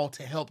at all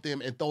to help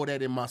them and throw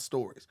that in my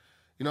stories.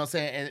 You know what I'm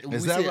saying? And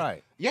Is we that see it-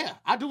 right? Yeah,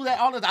 I do that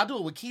all the time. I do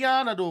it with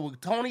Keon. I do it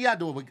with Tony. I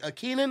do it with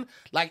Keenan.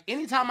 Like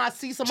anytime I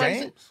see somebody,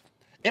 James?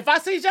 If I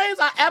see James,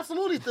 I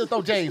absolutely still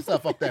throw James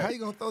stuff up there. How you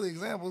gonna throw the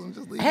examples and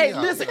just leave Hey, me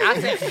out? listen,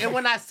 I said, and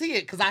when I see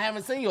it, because I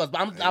haven't seen yours,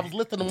 but I was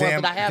listing the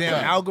ones that I have damn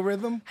done.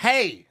 algorithm.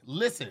 Hey,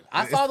 listen,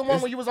 I saw the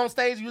one when you was on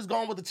stage, you was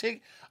going with the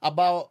chick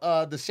about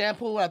the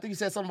shampoo. I think you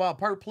said something about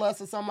Perk Plus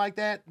or something like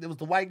that. It was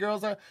the white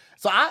girls.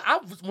 So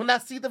when I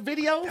see the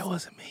videos. That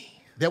wasn't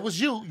me. That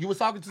was you. You was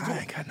talking to I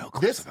ain't got no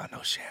clues about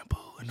no shampoo.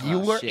 You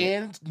were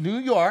in New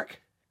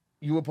York.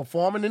 You were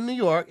performing in New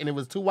York, and it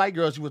was two white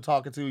girls you were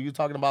talking to. You were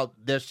talking about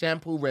their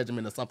shampoo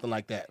regimen or something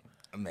like that.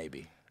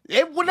 Maybe.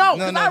 No, No,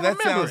 I that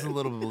remember sounds it. a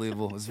little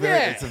believable. It's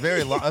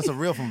very long. That's a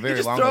reel from very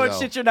Just long throwing ago.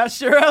 shit you're not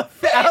sure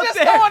of out just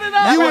there. throwing it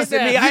out You right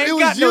wasn't there. me. I ain't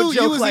got no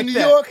joke You was like in New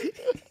that. York.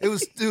 It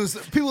was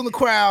people in the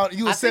crowd.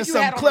 You I would say think you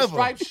something had on clever. a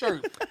striped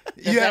shirt.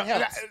 That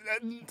helps.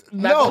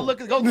 Now No, go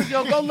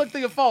look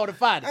through your phone and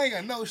find I it. ain't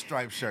got no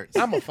striped shirts.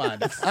 I'm gonna find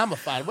it.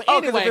 But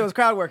Oh, because anyway, if it was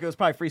crowd work, it was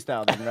probably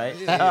freestyle then, right?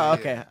 Yeah.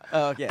 Okay.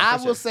 Oh, yeah. I for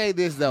will sure. say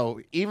this though,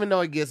 even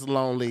though it gets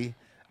lonely,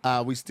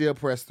 we still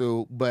press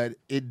through, but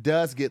it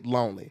does get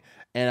lonely.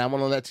 And I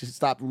want to let you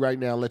stop right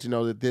now and let you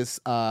know that this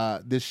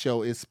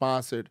show is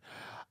sponsored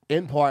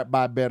in part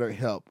by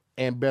BetterHelp.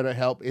 And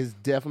BetterHelp is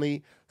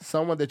definitely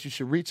someone that you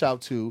should reach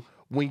out to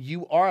when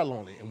you are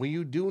lonely and when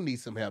you do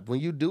need some help, when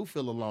you do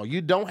feel alone.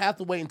 You don't have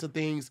to wait until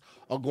things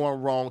are going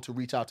wrong to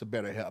reach out to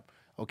BetterHelp.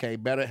 Okay,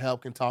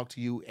 BetterHelp can talk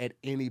to you at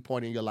any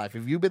point in your life.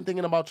 If you've been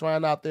thinking about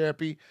trying out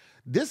therapy,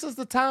 this is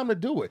the time to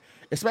do it,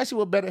 especially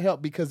with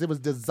BetterHelp because it was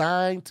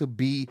designed to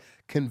be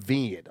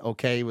convenient,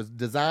 okay? It was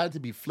designed to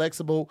be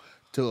flexible,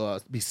 to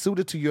be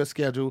suited to your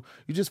schedule.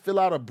 You just fill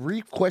out a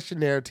brief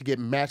questionnaire to get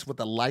matched with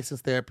a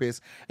licensed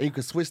therapist, and you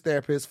can switch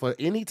therapists for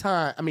any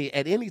time,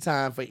 at any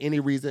time for any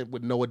reason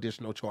with no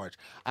additional charge.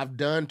 I've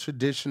done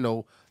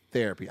traditional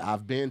therapy.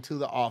 I've been to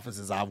the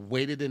offices. I've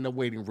waited in the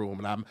waiting room,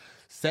 and I'm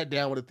sat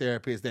down with a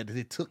therapist that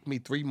it took me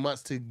 3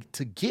 months to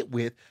get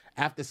with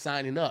after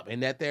signing up,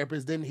 and that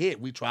therapist didn't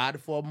hit. We tried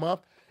it for a month.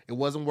 It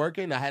wasn't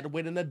working. I had to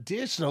wait an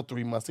additional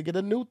 3 months to get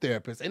a new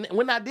therapist. And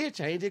when I did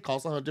change, it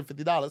cost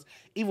 $150,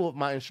 even with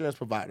my insurance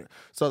provider.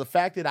 So the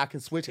fact that I can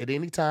switch at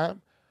any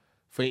time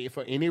for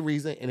any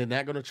reason and they're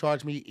not going to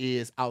charge me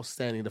is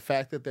outstanding. The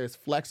fact that there's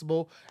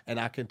flexible and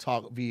I can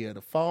talk via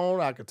the phone,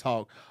 I can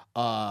talk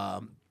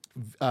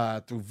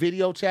through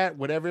video chat,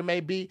 whatever it may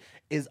be,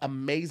 is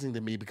amazing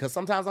to me because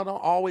sometimes I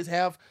don't always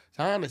have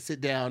time to sit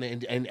down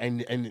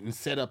and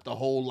set up the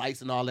whole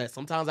lights and all that.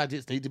 Sometimes I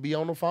just need to be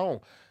on the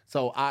phone.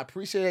 So I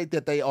appreciate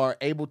that they are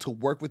able to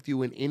work with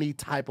you in any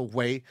type of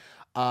way.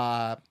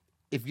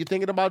 If you're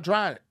thinking about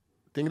trying it,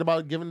 thinking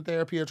about giving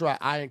therapy a try,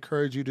 I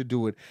encourage you to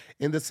do it.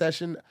 In the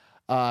session,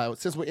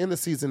 since we're in the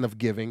season of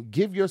giving,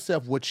 give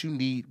yourself what you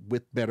need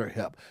with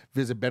BetterHelp.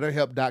 Visit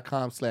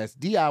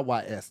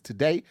BetterHelp.com/DIYS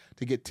today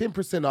to get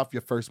 10% off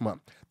your first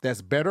month. That's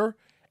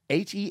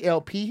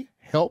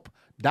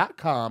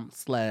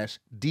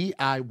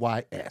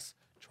help.com/DIYS.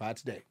 Try it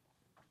today.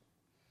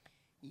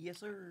 Yes,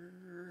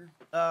 sir.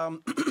 All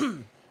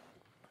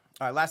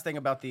right. Last thing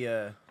about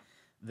the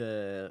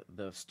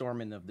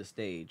storming of the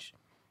stage.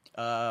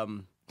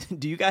 Do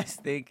you guys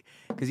think?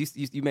 Because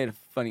you made a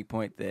funny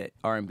point that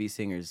R&B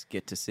singers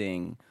get to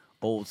sing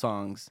old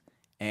songs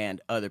and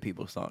other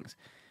people's songs.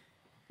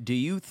 Do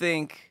you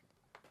think,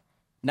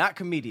 not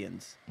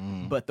comedians,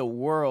 but the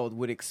world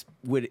would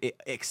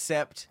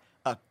accept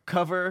a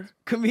cover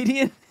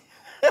comedian?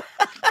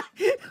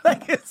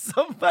 Like if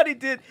somebody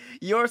did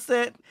your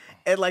set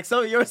and like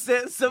some of your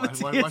set,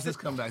 Watch this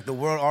come back. The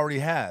world already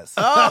has.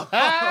 Oh.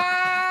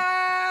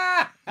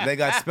 They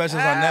got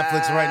specials on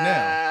Netflix right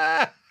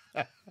now.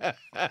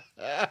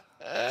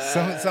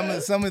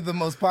 Some of the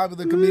most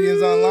popular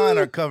comedians online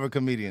are cover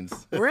comedians.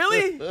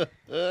 Really? That's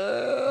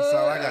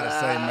all I gotta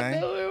say,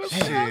 man.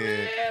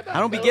 Shit. I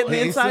don't be getting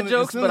the inside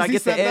jokes, but I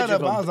get the edge of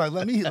them. I was like,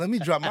 let me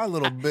drop my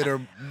little bitter.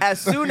 As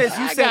soon as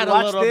you I said got a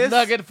watch little this,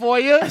 nugget for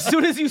you. as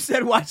soon as you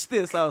said watch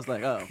this, I was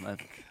like, oh, man.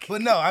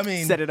 But no, I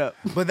mean, Set it up.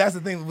 But that's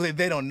the thing;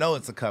 they don't know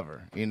it's a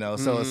cover, you know.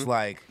 So it's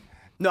like,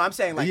 No, I'm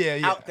saying like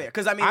out there.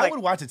 Because I mean, I like,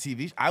 would watch a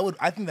TV.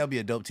 I think that'd be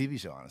a dope TV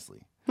show,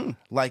 honestly.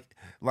 Like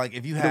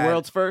if you the had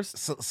world's first.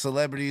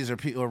 celebrities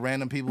or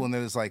random people, and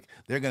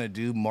they're gonna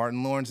do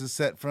Martin Lawrence's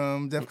set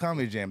from Def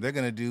Comedy Jam. They're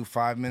gonna do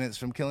 5 minutes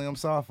from Killing 'Em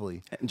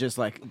Softly. Just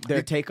like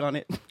their take on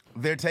it.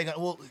 They're taking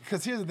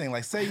because here's the thing.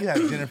 Like, say you have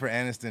Jennifer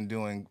Aniston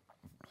doing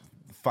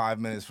 5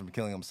 minutes from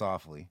Killing 'Em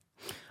Softly.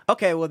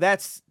 Okay, well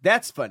that's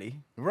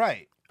funny.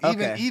 Right.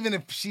 Okay. Even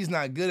if she's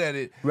not good at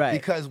it, Right.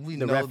 because we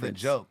The know the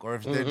reference. joke, or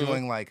if they're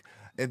doing like,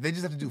 if they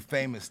just have to do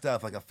famous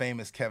stuff, like a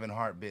famous Kevin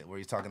Hart bit where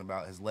he's talking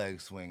about his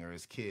leg swing or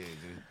his kids.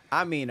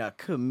 I mean, a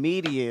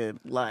comedian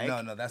like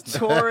No, that's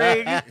not.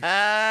 touring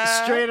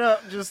straight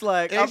up, just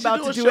like They I'm should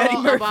about to a do show Eddie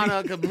Murphy.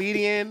 about a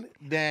comedian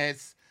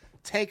that's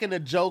taking the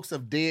jokes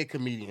of dead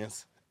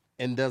comedians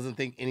and doesn't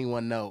think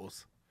anyone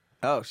knows.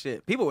 Oh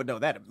shit, people would know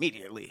that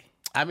immediately.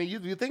 I mean,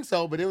 you think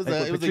so, but it was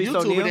Like a with YouTuber Patrice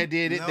O'Neal? that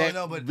did it. But did that's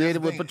it with the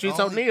thing, Patrice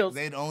O'Neal.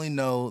 They'd only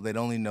know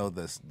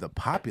the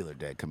popular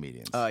dead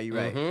comedians. Oh, you're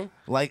right.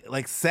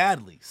 Like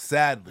sadly,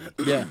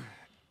 Yeah.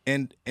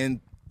 in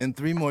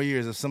 3 more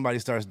years, if somebody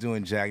starts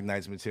doing Jag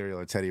Knight's material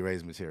or Teddy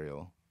Ray's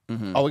material,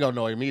 Oh, we gonna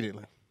know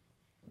immediately.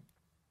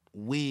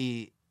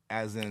 We,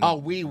 as in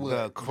we would.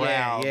 the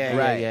crowd,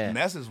 yeah.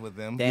 messes with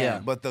them.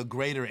 Damn. But the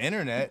greater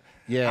internet.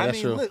 Yeah, I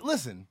that's mean, true.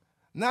 Listen,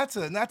 not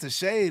to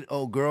shade,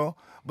 old girl,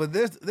 but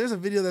there's a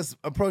video that's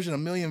approaching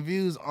 1 million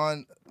views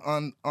on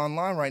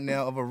online right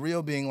now of a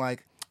reel being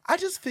like, I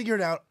just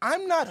figured out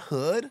I'm not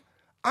hood,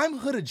 I'm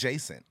hood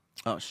adjacent.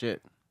 Oh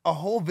shit. A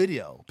whole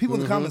video. People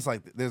in the comments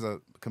like, there's a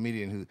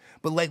comedian who,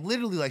 but like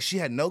literally like she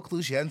had no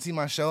clue. She hadn't seen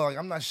my show. Like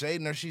I'm not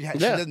shading her. She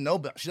doesn't know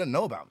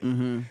about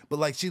me. But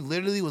like she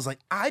literally was like,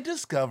 I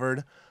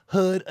discovered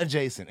hood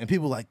adjacent, and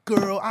people were like,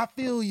 girl, I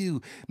feel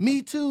you.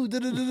 Me too.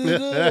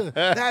 Da-da-da-da-da.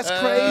 That's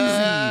crazy.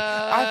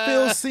 I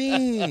feel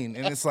seen,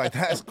 and it's like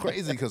that's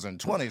crazy because in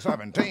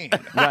 2017,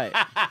 Right.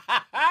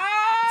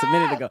 It's a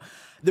minute ago.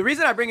 The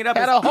reason I bring it up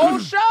Had is a whole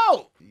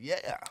show.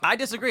 yeah. I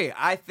disagree.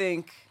 I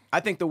think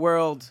the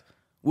world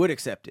would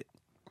accept it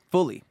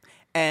fully,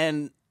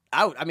 and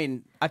I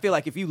mean, I feel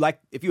like if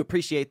you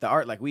appreciate the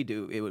art like we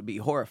do, it would be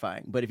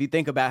horrifying. But if you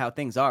think about how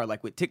things are,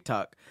 like with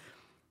TikTok,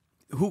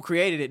 who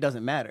created it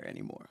doesn't matter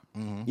anymore.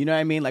 You know what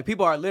I mean? Like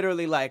people are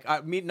literally like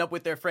meeting up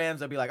with their friends.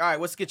 They'll be like, all right,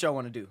 what skit y'all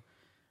want to do?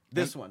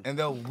 This one. And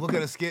they'll look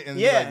at a skit and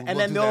Yeah, be like, and we'll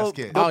then do they'll- that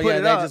skit. they'll- Oh put yeah,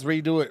 it they up. just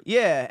redo it.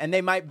 Yeah, and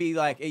they might be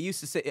like, it used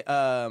to say,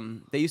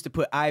 they used to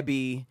put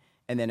IB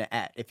and then an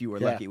at if you were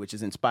lucky, which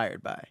is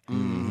inspired by.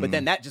 But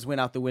then that just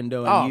went out the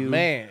window. And Oh you,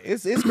 man,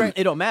 it's great.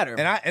 it don't matter.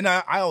 And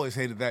I always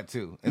hated that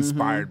too.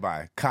 Inspired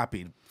by,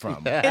 copied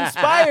from,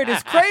 Inspired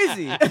is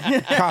crazy.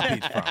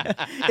 copied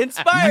from.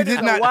 Inspired is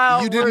a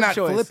wild You did word not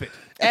choice. flip it.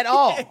 At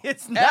all.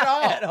 It's not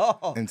at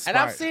all. Inspired. And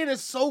I'm seeing it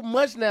so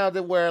much now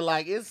that where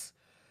like it's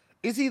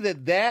either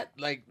that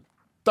like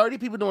 30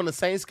 people doing the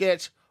same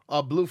sketch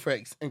or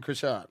Bluefrakes and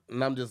Krishan.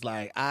 And I'm just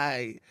like,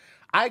 I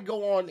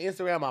go on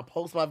Instagram, I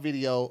post my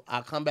video,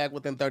 I come back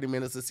within 30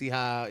 minutes to see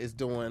how it's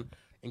doing,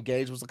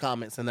 engage with the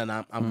comments, and then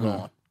I'm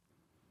gone.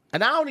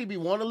 And I don't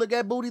even want to look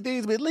at booty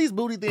things, but at least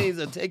booty things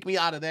will take me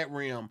out of that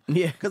realm.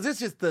 Yeah. Because it's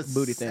just the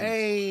Booty things.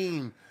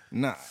 same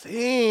Nah.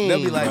 thing. They'll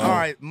be like, bro. all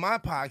right, my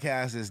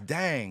podcast is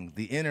dang,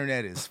 the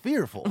internet is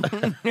fearful.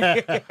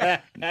 The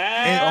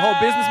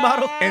whole business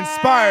model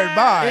Inspired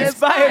by.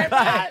 inspired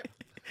by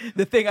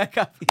the thing I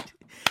copied.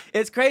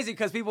 It's crazy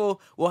because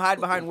people will hide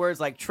behind words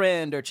like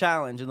trend or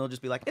challenge, and they'll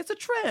just be like, "It's a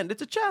trend,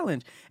 it's a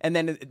challenge," and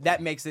then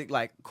that makes it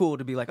like cool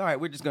to be like, "All right,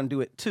 we're just gonna do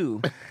it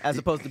too," as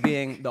opposed to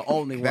being the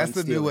only one. That's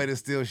the new stealing. way to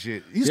steal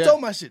shit. You stole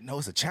my shit. No,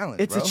 it's a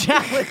challenge, It's bro. a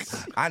challenge.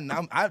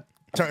 I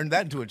turned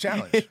that into a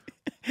challenge.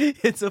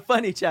 It's a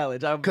funny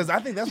challenge. Because I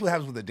think that's what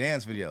happens with the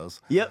dance videos.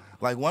 Yep.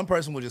 Like one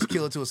person will just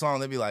kill it to a song.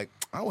 They'll be like,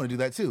 I want to do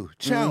that too.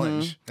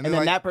 Challenge. And then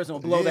like, that person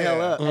will blow the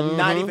hell up and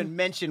not even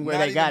mention where Not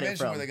they even got it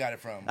mention from. where they got it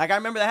from. Like I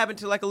remember that happened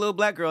to like a little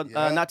black girl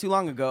not too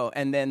long ago,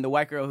 and then the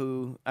white girl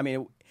who, I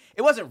mean,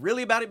 it wasn't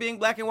really about it being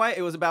black and white.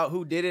 It was about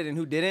who did it and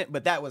who didn't.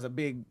 But that was a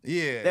big,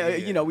 Yeah.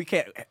 You know, we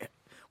can't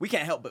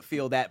help but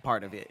feel that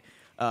part of it.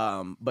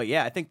 But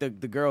yeah, I think the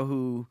girl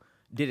who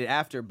did it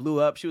after blew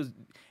up. She was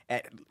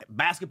at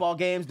basketball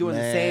games doing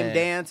the same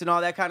dance and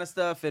all that kind of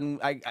stuff, and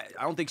I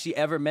don't think she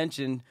ever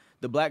mentioned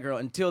the black girl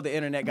until the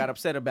internet got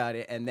upset about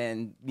it, and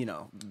then the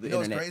internet.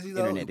 What's crazy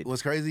though? interneted.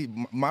 What's crazy?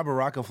 My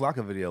Baraka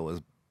Flocka video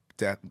was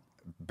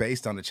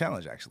based on a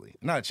challenge. Actually,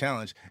 not a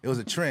challenge. It was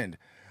a trend.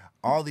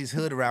 All these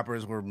hood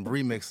rappers were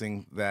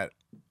remixing that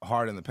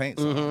 "Hard in the Paint"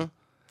 song.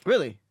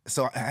 Really?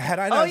 So had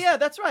I not? Oh yeah,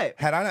 that's right.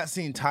 Had I not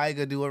seen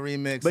Tyga do a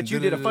remix? But and you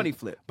did a da-da-da-da, funny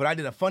flip. But I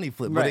did a funny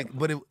flip. Right.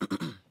 But it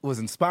was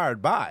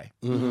inspired by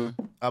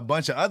a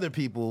bunch of other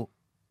people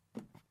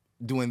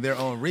doing their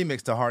own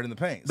remix to "Hard in the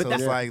Paint." But So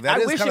that's it's like that I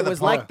is wish kind it of the was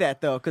part. like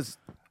that though, because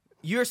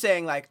you're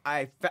saying like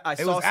I It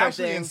saw was actually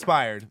something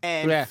inspired.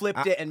 and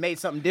flipped it and made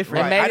something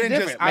different. made I it didn't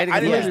different. just Made it I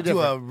didn't completely just do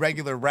a different.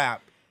 regular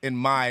rap in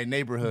my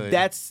neighborhood.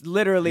 That's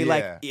literally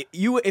Yeah. like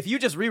if you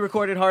just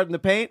re-recorded "Hard in the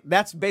Paint,"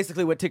 that's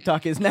basically what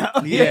TikTok is now.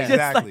 Yeah, It's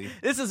just like, exactly.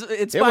 this is It was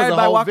inspired a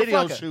by whole Waka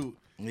video Flocka. shoot.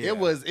 Yeah.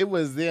 It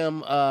was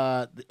them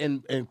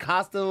in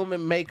costume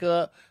and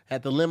makeup,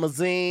 had the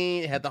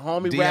limousine, had the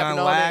homie Deion rapping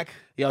on Lack. it.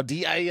 Yo,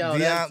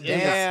 Damn.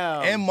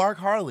 Damn. And Mark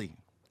Harley.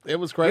 It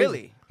was crazy.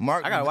 Really?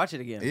 Mark, I gotta watch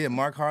it again. Yeah,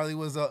 Mark Harley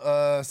was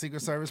a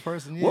Secret Service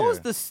person. Yeah. What was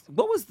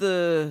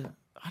the?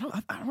 I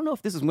don't know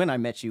if this is when I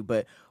met you,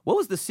 but what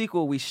was the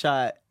sequel we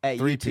shot at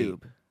Three-peat.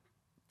 YouTube?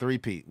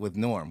 Three-peat with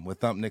Norm, with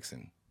Thump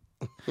Nixon.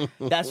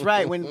 That's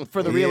right. When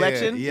for the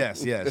re-election.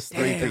 Yes.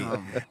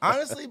 Three-peat.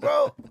 Honestly,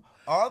 bro,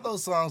 all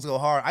those songs go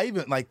hard. I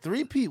even like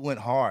Three-peat went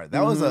hard.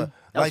 That was a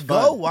That was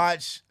go fun.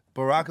 watch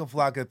Baraka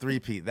Flocka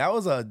Three-peat. That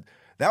was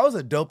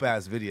a dope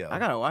ass video. I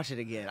gotta watch it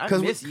again. I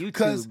 'Cause miss we-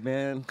 YouTube,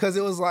 man. Because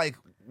it was like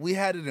we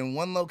had it in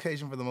one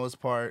location for the most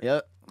part.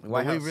 Yep. But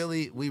White we House.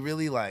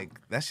 really like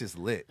that's just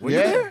lit. Were you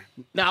Yeah. there?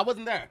 No, I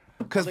wasn't there.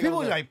 Because I think I people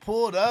was there. like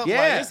pulled up. Yeah.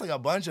 Like, it's like a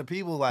bunch of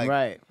people. Like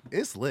Right.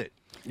 it's lit.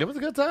 It was a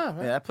good time.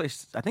 Yeah, that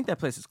place. I think that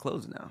place is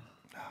closed now.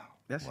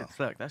 That shit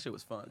sucked. That shit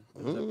was fun.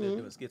 I was up there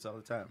doing skits all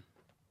the time.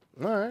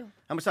 All right.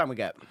 How much time we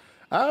got?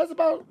 It's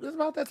about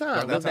that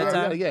time. About that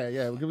time?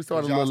 Yeah. We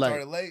started a Y'all little late.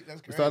 started late.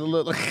 That's We crazy. started a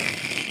little.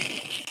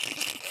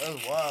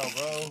 That's wild,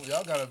 bro.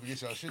 Y'all gotta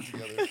get y'all shit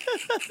together.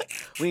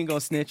 We ain't gonna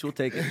snitch. We'll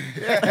take it.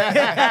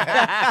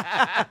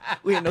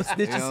 We ain't no snitches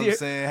You know what here. I'm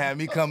saying? Had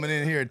me coming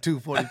in here at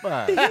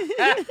 2:45.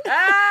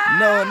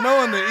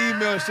 knowing the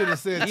email should have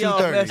said Y'all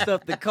 2:30. messed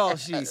up the call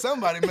sheet.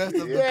 Somebody messed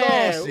up the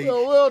Yeah, call sheet.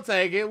 we'll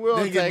take it. We'll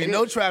Didn't take give it. me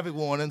no traffic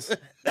warnings.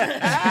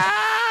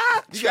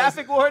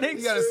 Traffic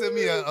warnings. You gotta send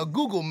me a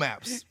Google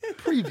Maps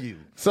preview.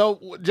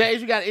 So,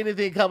 James, you got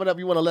anything coming up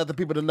you want to let the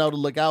people to know to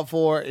look out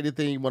for?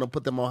 Anything you want to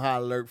put them on high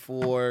alert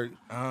for? You know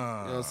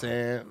what I'm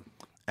saying?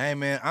 Hey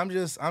man, I'm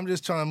just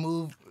trying to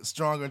move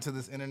stronger into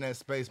this internet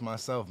space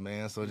myself,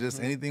 man. So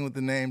just anything with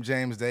the name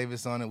James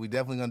Davis on it. We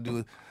definitely gonna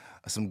do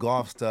some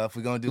golf stuff.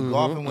 We're gonna do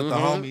golfing with the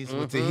homies,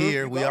 with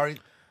Tahir. We already.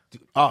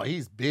 Oh,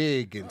 he's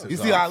big into You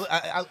golf. see,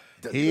 I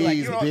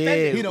He's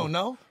big. he don't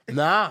know.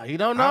 Nah, he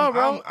don't know,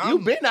 bro. I'm-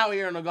 You've been out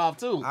here in the golf,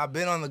 too. I've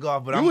been on the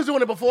golf, but You was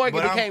doing it before it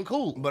but I'm- became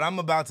cool. But I'm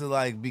about to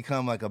like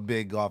become like a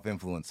big golf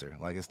influencer.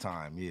 Like it's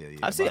time. Yeah.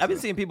 I've about been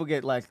to- seeing people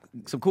get like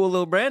some cool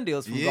little brand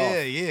deals from golf. Yeah,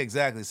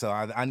 exactly. So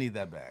I need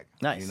that bag.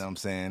 Nice. You know what I'm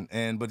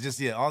saying? But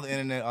just all the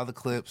internet, all the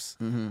clips,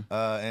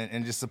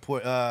 and just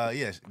support. Go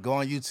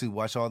on YouTube,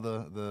 watch all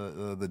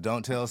the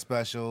Don't Tell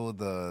special,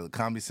 the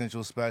Comedy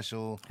Central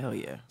special, Hell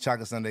yeah.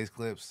 Chocolate Sundays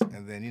clips,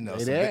 and then Hey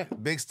some there.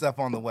 big stuff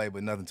on the way,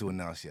 but nothing to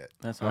announce yet.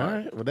 That's All all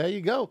right. Well, there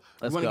you go.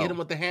 Let's you want to go. get him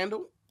with the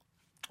handle?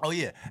 Oh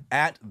yeah,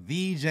 at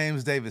the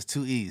James Davis,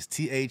 2 E's,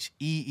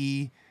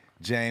 THEE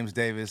James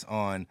Davis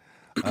on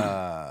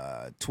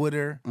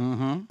Twitter.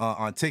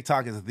 On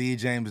TikTok is the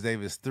James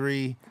Davis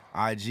 3,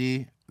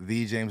 IG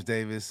the James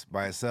Davis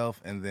by itself,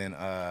 and then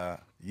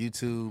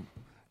YouTube,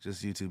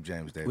 just YouTube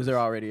James Davis. Was there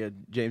already a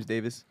James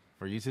Davis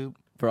for YouTube?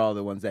 for all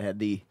the ones that had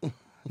the?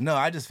 No,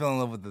 I just fell in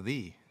love with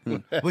the.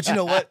 But you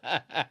know what?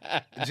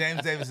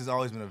 James Davis has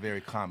always been a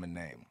very common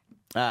name.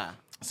 Ah,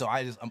 So I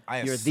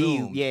you're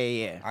assumed, the.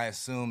 Yeah. I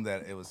assumed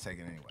that it was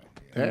taken anyway.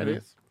 Yeah. There it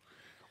is.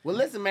 Well,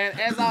 listen, man,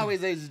 as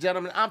always, ladies and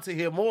gentlemen, I'm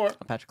Tahir Moore,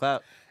 Patrick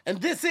Clout. and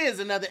this is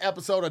another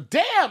episode of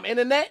Damn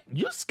Internet,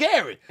 You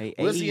Scary. Hey,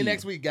 We'll see you hey.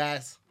 next week,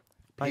 guys.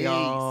 Bye, Peace.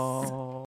 y'all.